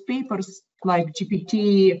scaling laws papers like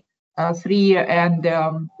GPT 3 and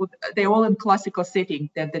they're all in classical setting,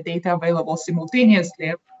 that the data available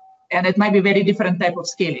simultaneously, and it might be very different type of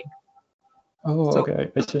scaling. Oh, So,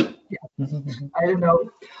 okay, I see. Yeah. I don't know.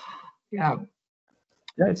 Yeah.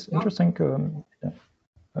 Yeah, it's interesting.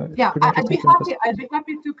 Yeah, I'd be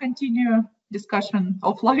happy to continue discussion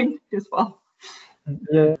offline as well.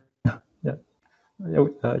 Yeah,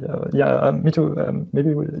 me too.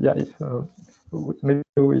 Maybe maybe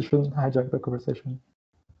we shouldn't hijack the conversation.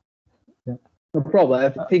 Yeah. No problem.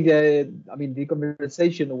 I think I mean, the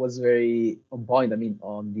conversation was very on point. I mean,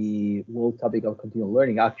 on the whole topic of continual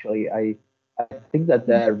learning. Actually, I think that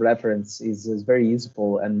the reference is very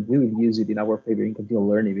useful, and we will use it in our paper in continual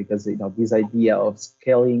learning, because this idea of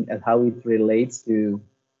scaling and how it relates to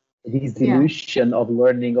this dilution of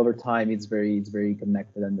learning over time, it's very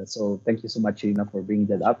connected. And so thank you so much, Irina, for bringing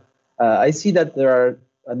that up. I see that there are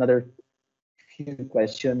another few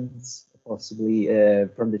questions possibly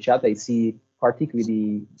from the chat. I see Kartik with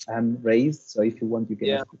the hand raised, so if you want, you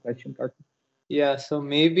can ask the question, Kartik. Yeah, so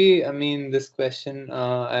maybe, I mean, this question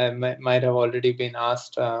might have already been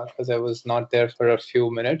asked because I was not there for a few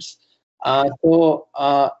minutes. So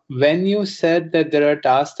when you said that there are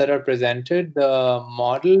tasks that are presented, the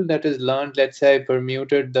model that is learned, let's say I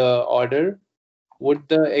permuted the order, would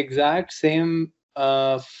the exact same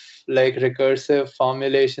like recursive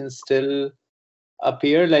formulation still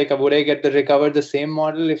appear? Like, would I get to recover the same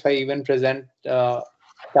model if I even present tasks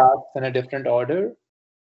in a different order?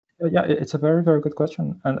 Yeah, it's a very good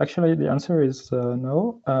question, and actually the answer is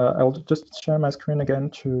no. I'll just share my screen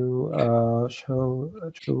again to show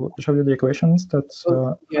you the equations. That's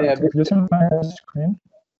using my screen.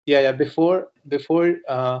 Yeah. Before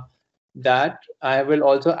that, I will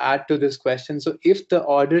also add to this question. So if the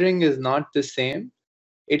ordering is not the same,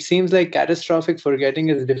 it seems like catastrophic forgetting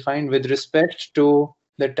is defined with respect to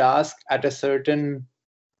the task at a certain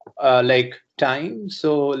like time.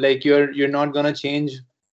 So like you're not gonna change.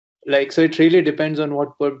 Like, so it really depends on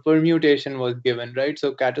what permutation was given, right?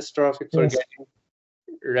 So catastrophic forgetting,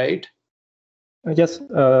 right? Yes,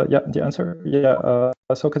 the answer,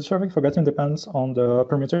 so catastrophic forgetting depends on the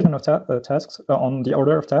permutation of tasks, on the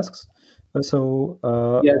order of tasks. So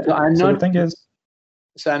the thing is,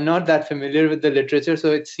 so I'm not that familiar with the literature.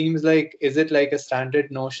 So it seems like, is it like a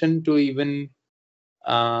standard notion to even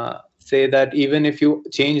say that even if you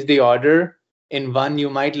change the order in one, you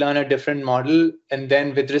might learn a different model, and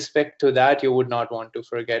then with respect to that, you would not want to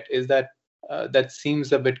forget? Is that that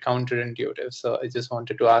seems a bit counterintuitive? So I just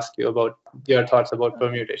wanted to ask you about your thoughts about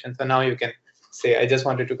permutation. So now you can say, I just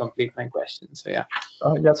wanted to complete my question. So yeah.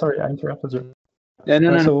 Yeah, sorry, I interrupted you.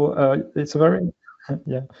 No. So it's a very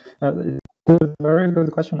it's a very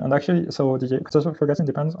good question, and actually, so the catastrophic forgetting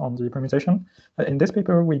depends on the permutation. In this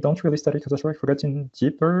paper, we don't really study catastrophic forgetting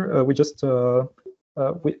deeper. We just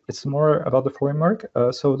it's more about the framework.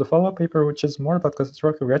 So the follow-up paper, which is more about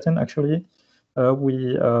catastrophic forgetting, actually,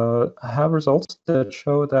 we have results that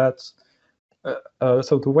show that.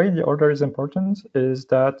 So the way the order is important is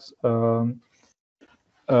that.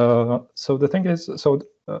 So the thing is, so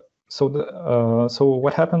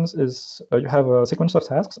what happens is you have a sequence of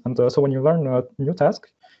tasks, and so when you learn a new task,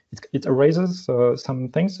 it erases some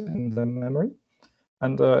things in the memory.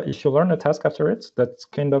 And if you learn a task after it that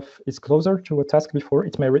kind of is closer to a task before,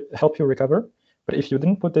 it may help you recover. But if you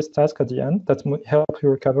didn't put this task at the end that would help you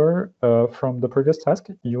recover from the previous task,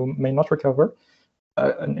 you may not recover.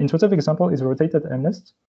 An intuitive example is rotated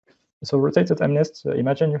MNIST. So rotated MNIST,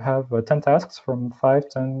 imagine you have 10 tasks from 5,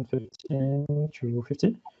 10, 15 to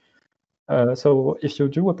 50. So if you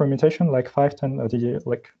do a permutation like 5, 10, the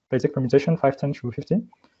like basic permutation 5, 10 to 50,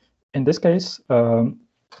 in this case,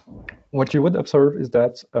 what you would observe is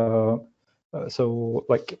that so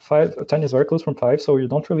like 10 is very close from 5, so you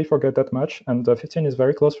don't really forget that much, and 15 is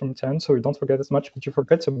very close from 10, so you don't forget as much, but you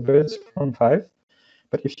forget a bit from 5.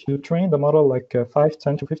 But if you train the model like 5,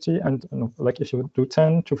 10 to 50, and like if you do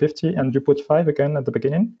 10 to 50 and you put 5 again at the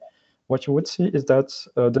beginning, what you would see is that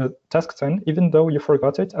the task 10, even though you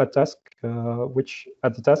forgot it at task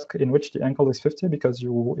the task in which the angle is 50, because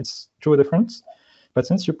it's true difference. But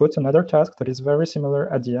since you put another task that is very similar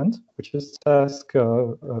at the end, which is task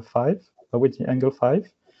 5 with the angle 5,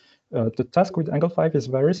 the task with angle 5 is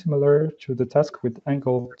very similar to the task with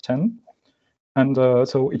angle 10. And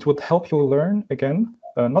so it would help you learn again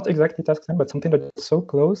not exactly task time, but something that is so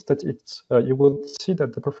close that it's you will see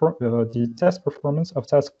that the test performance of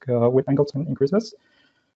task with angle time increases.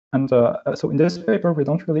 And so in this paper, we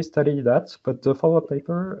don't really study that, but the follow-up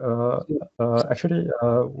paper, actually,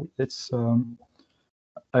 it's,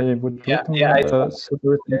 I would recommend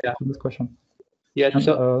this question. Yeah, and,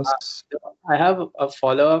 so I have a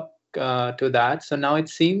follow-up to that. So now it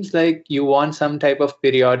seems like you want some type of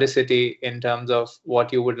periodicity in terms of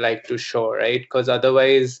what you would like to show, right? Because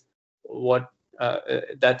otherwise,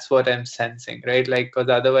 that's what I'm sensing, right? Like, because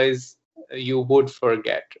otherwise you would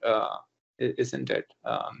forget, isn't it?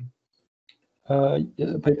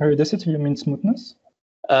 By periodicity, you mean smoothness?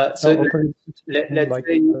 So let's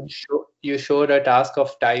say you showed a task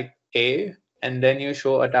of type A, and then you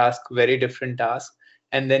show a task, very different task,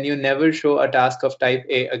 and then you never show a task of type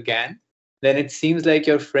A again, then it seems like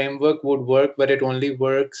your framework would work, but it only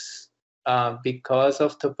works because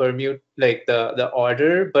of the like the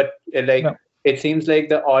order, but it seems like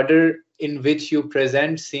the order in which you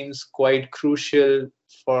present seems quite crucial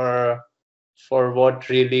for what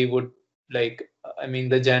really would, like, I mean,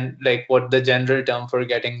 like what the general term for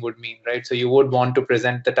getting would mean, right? So you would want to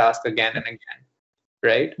present the task again and again,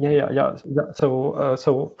 right? Yeah.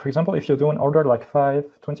 So for example, if you do an order like 5,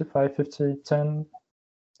 25, 50, 10,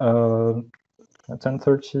 10,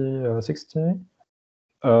 30, 60,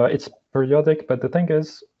 it's periodic. But the thing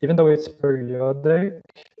is, even though it's periodic,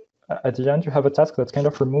 at the end you have a task that kind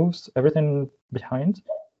of removes everything behind.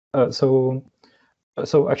 So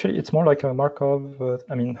actually, it's more like a Markov.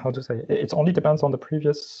 I mean, how to say? It only depends on the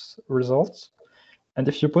previous results. And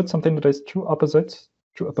if you put something that is too opposed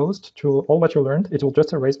to all what you learned, it will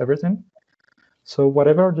just erase everything. So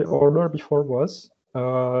whatever the order before was,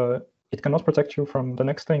 it cannot protect you from the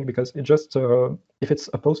next thing, because it just, if it's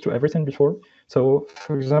opposed to everything before. So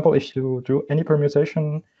for example, if you do any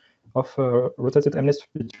permutation of rotated MNIST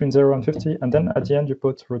between 0 and 50, and then at the end you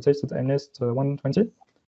put rotated MNIST 120,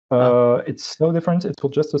 it's so different, it will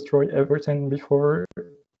just destroy everything before,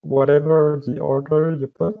 whatever the order you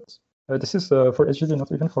put. This is for SGD,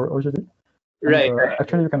 not even for OGD. Right.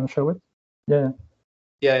 Actually, you can show it. Yeah.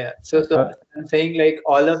 So I'm saying, like,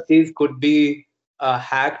 all of these could be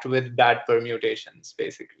hacked with bad permutations,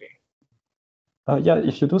 basically. Yeah,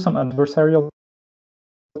 if you do some adversarial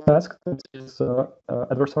task that is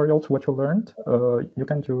adversarial to what you learned, you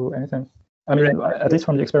can do anything. I mean, at least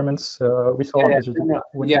from the experiments we saw on SGD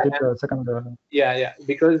when we did the second. Yeah,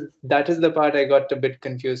 because that is the part I got a bit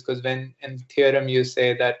confused, because when in theorem you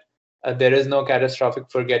say that there is no catastrophic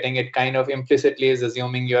forgetting, it kind of implicitly is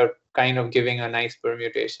assuming you're kind of giving a nice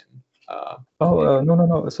permutation.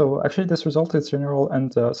 No. So actually, this result is general,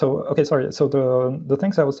 and okay, sorry. So the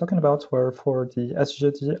things I was talking about were for the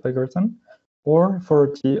SGD algorithm, or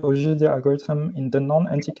for the OGD algorithm in the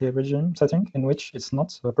non-NTK regime setting, in which it's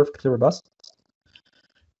not perfectly robust.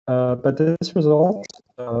 But this result,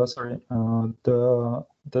 this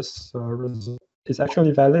result is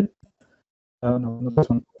actually valid. No, not this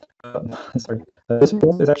one. Sorry. This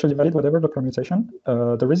result is actually valid, whatever the permutation.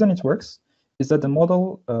 The reason it works is that the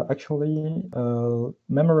model actually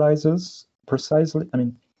memorizes precisely. I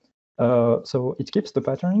mean, so it keeps the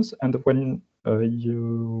patterns, and when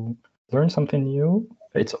you learn something new,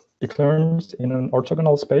 it learns in an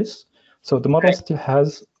orthogonal space. So the model still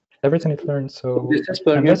has everything it learned. So this is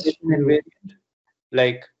permutation invariant.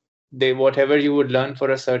 Like, whatever you would learn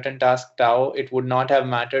for a certain task tau, it would not have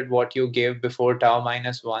mattered what you gave before tau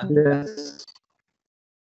minus 1. Yes.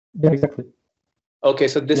 Yeah, exactly. Okay,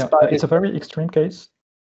 so this part it's a very extreme case.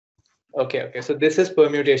 Okay. So this is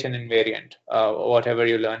permutation invariant. Whatever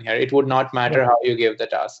you learn here, it would not matter how you gave the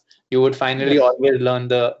task. You would finally always learn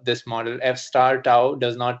this model. F star tau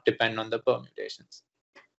does not depend on the permutations.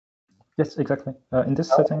 Yes, exactly. In this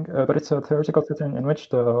setting, but it's a theoretical setting in which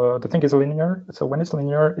the thing is linear. So when it's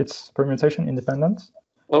linear, it's permutation independent.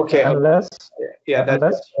 Okay. Unless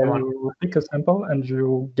you pick a sample and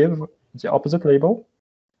you give the opposite label.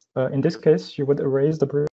 In this case, you would erase the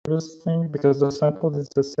previous thing because the sample is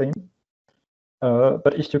the same.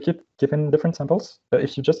 But if you keep giving different samples,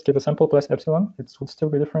 if you just give a sample plus epsilon, it would still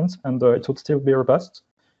be different, and it would still be robust.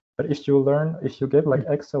 But if you give like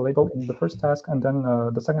X a label in the first task, and then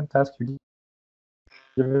the second task you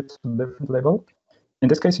give it a different label, in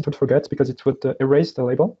this case it would forget because it would erase the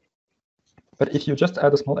label. But if you just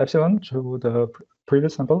add a small epsilon to the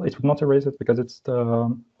previous sample, it would not erase it because it's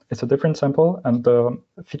a different sample and the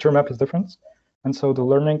feature map is different, and so the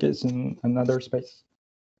learning is in another space.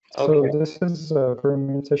 Okay. So this is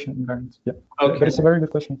permutation invariant. Yeah. Okay. But it's a very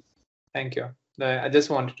good question. Thank you. I just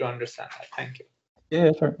wanted to understand that. Thank you.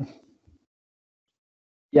 Yeah, sure.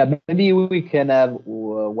 Yeah, maybe we can have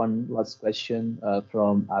one last question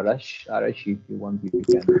from Arash. Arash, if you want, you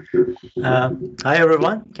can. Hi,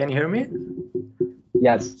 everyone. Can you hear me?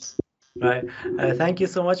 Yes. Right. Thank you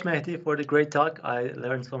so much, Mehdi, for the great talk. I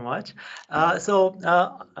learned so much.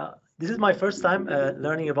 This is my first time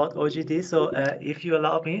learning about OGD. So if you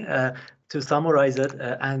allow me to summarize it,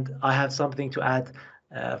 and I have something to add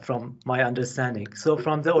from my understanding. So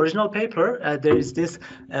from the original paper, there is this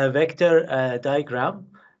vector diagram,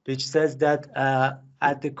 which says that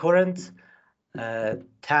at the current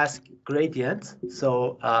task gradient,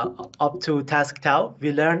 so up to task tau,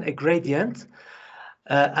 we learn a gradient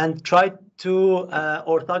and try to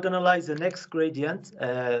orthogonalize the next gradient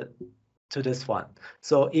to this one.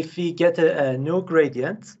 So if we get a new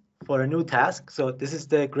gradient for a new task, so this is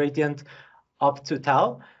the gradient up to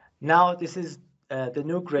tau. Now this is the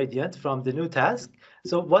new gradient from the new task.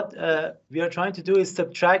 So what we are trying to do is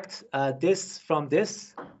subtract this from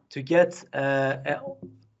this to get a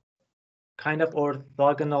kind of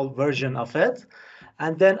orthogonal version of it,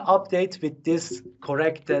 and then update with this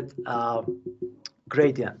corrected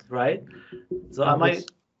gradient, right? So am I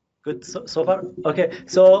good so far? Okay,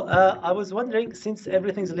 so I was wondering, since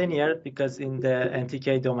everything's linear, because in the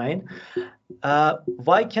NTK domain,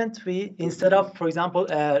 why can't we, instead of, for example,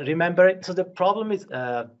 remembering, so the problem is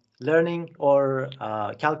learning or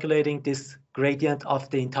calculating this gradient of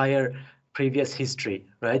the entire previous history,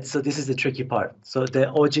 right? So this is the tricky part. So the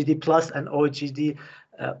OGD plus and OGD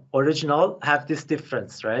original have this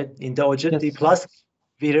difference, right? In the OGD plus,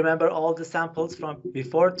 we remember all the samples from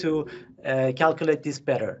before to calculate this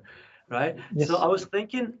better, right? Yes. So I was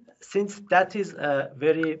thinking, since that is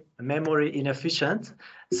very memory inefficient,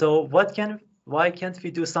 so why can't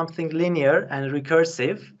we do something linear and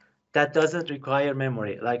recursive that doesn't require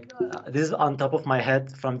memory? Like this is on top of my head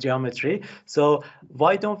from geometry. So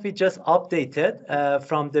why don't we just update it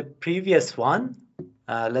from the previous one?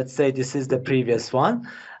 Let's say this is the previous one,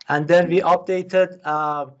 and then we update it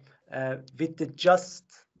with the just.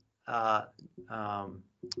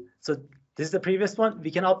 So this is the previous one. We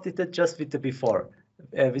can update it just with the before,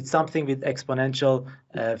 with something with exponential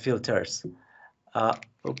filters.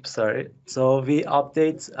 Oops, sorry. So we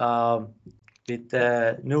update with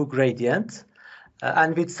the new gradient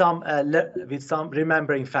and with some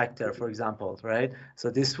remembering factor, for example, right? So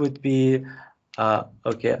this would be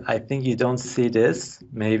okay. I think you don't see this.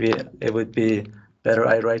 Maybe it would be better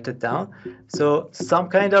I write it down. So some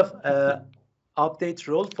kind of update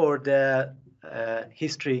rule for the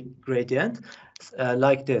history gradient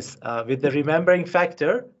like this, with the remembering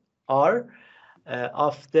factor R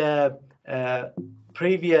of the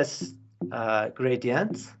previous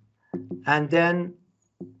gradient, and then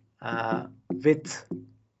with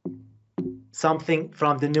something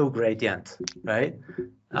from the new gradient, right?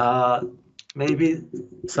 Maybe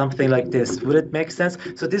something like this. Would it make sense?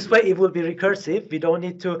 So this way it will be recursive. We don't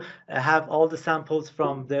need to have all the samples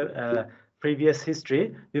from the previous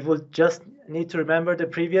history. We will just need to remember the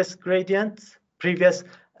previous gradient, previous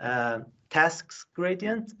tasks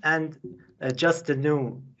gradient, and just the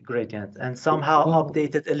new gradient, and somehow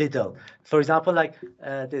update it a little. For example, like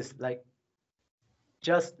this, like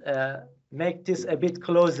just make this a bit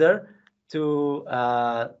closer to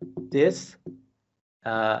this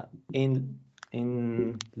in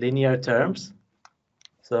linear terms.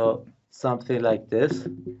 So something like this.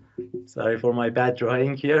 Sorry for my bad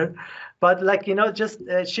drawing here, but like, you know, just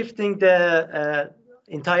shifting the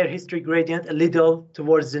entire history gradient a little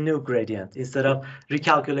towards the new gradient instead of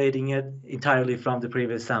recalculating it entirely from the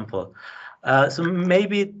previous sample. So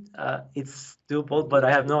maybe it's doable, but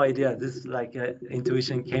I have no idea. This is like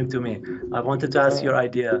intuition came to me. I wanted to ask your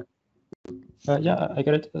idea. Yeah, I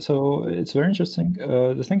get it. So it's very interesting.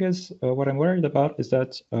 The thing is, what I'm worried about is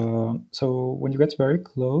that, so when you get very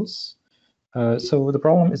close, so the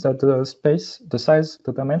problem is that the space, the size,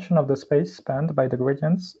 the dimension of the space spanned by the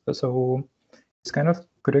gradients, so it's kind of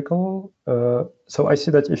critical. So I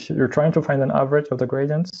see that if you're trying to find an average of the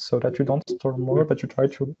gradients so that you don't store more, but you try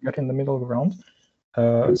to get in the middle ground.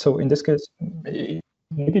 So in this case,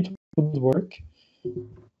 maybe it would work.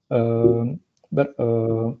 But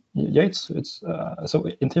yeah, it's so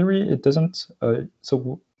in theory it doesn't.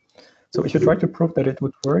 So if you try to prove that it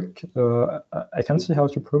would work, I can't see how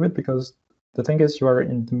to prove it, because the thing is you are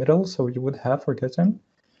in the middle, so you would have forgotten.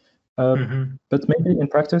 But maybe in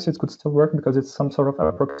practice it could still work because it's some sort of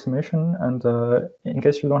approximation, and in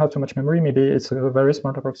case you don't have too much memory, maybe it's a very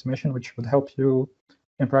smart approximation which would help you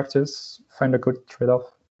in practice find a good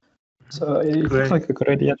trade-off. So it looks like a good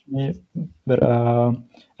idea to me, but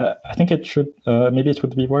I think it should, maybe it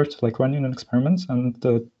would be worth like running an experiment and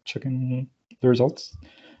checking the results.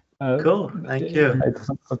 Cool, thank you.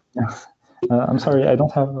 I'm sorry, I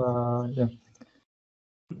don't have,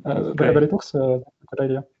 but it looks a good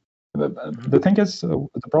idea. The thing is,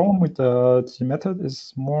 the problem with the method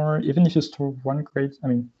is more, even if you store one grade, I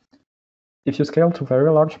mean, if you scale to very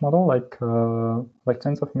large model, like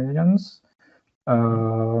tens of millions,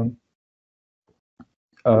 the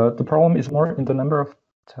problem is more in the number of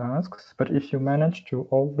tasks. But if you manage to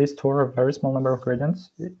always store a very small number of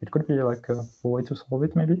gradients, it could be like a way to solve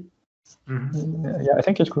it, maybe. Yeah, I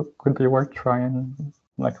think it could be worth trying,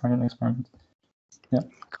 like running an experiment. Yeah.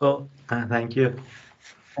 Cool. Thank you.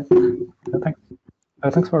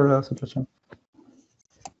 Thanks for the suggestion.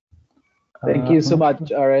 Thank you so much,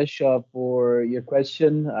 Aresh, for your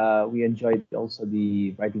question. We enjoyed also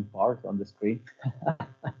the writing part on the screen.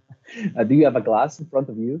 Do you have a glass in front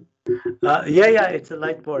of you? Yeah, it's a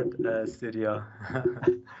Lightboard studio.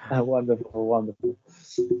 Wonderful, wonderful.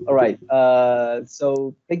 All right.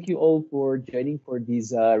 So thank you all for joining for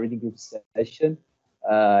this reading group session.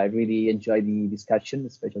 I really enjoyed the discussion,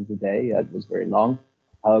 especially today. It was very long.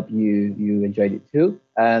 I hope you enjoyed it too.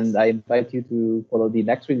 And I invite you to follow the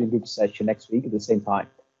next reading group session next week at the same time.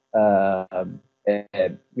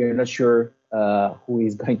 We're not sure who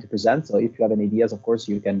is going to present. So if you have any ideas, of course,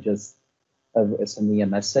 you can just send me a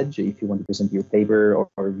message if you want to present your paper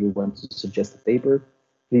or you want to suggest a paper.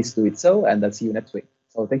 Please do it so, and I'll see you next week.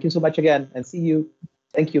 So thank you so much again, and see you.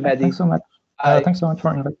 Thank you, Mehdi. Thanks so much. Thanks so much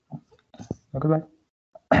for inviting me.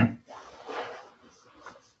 Goodbye.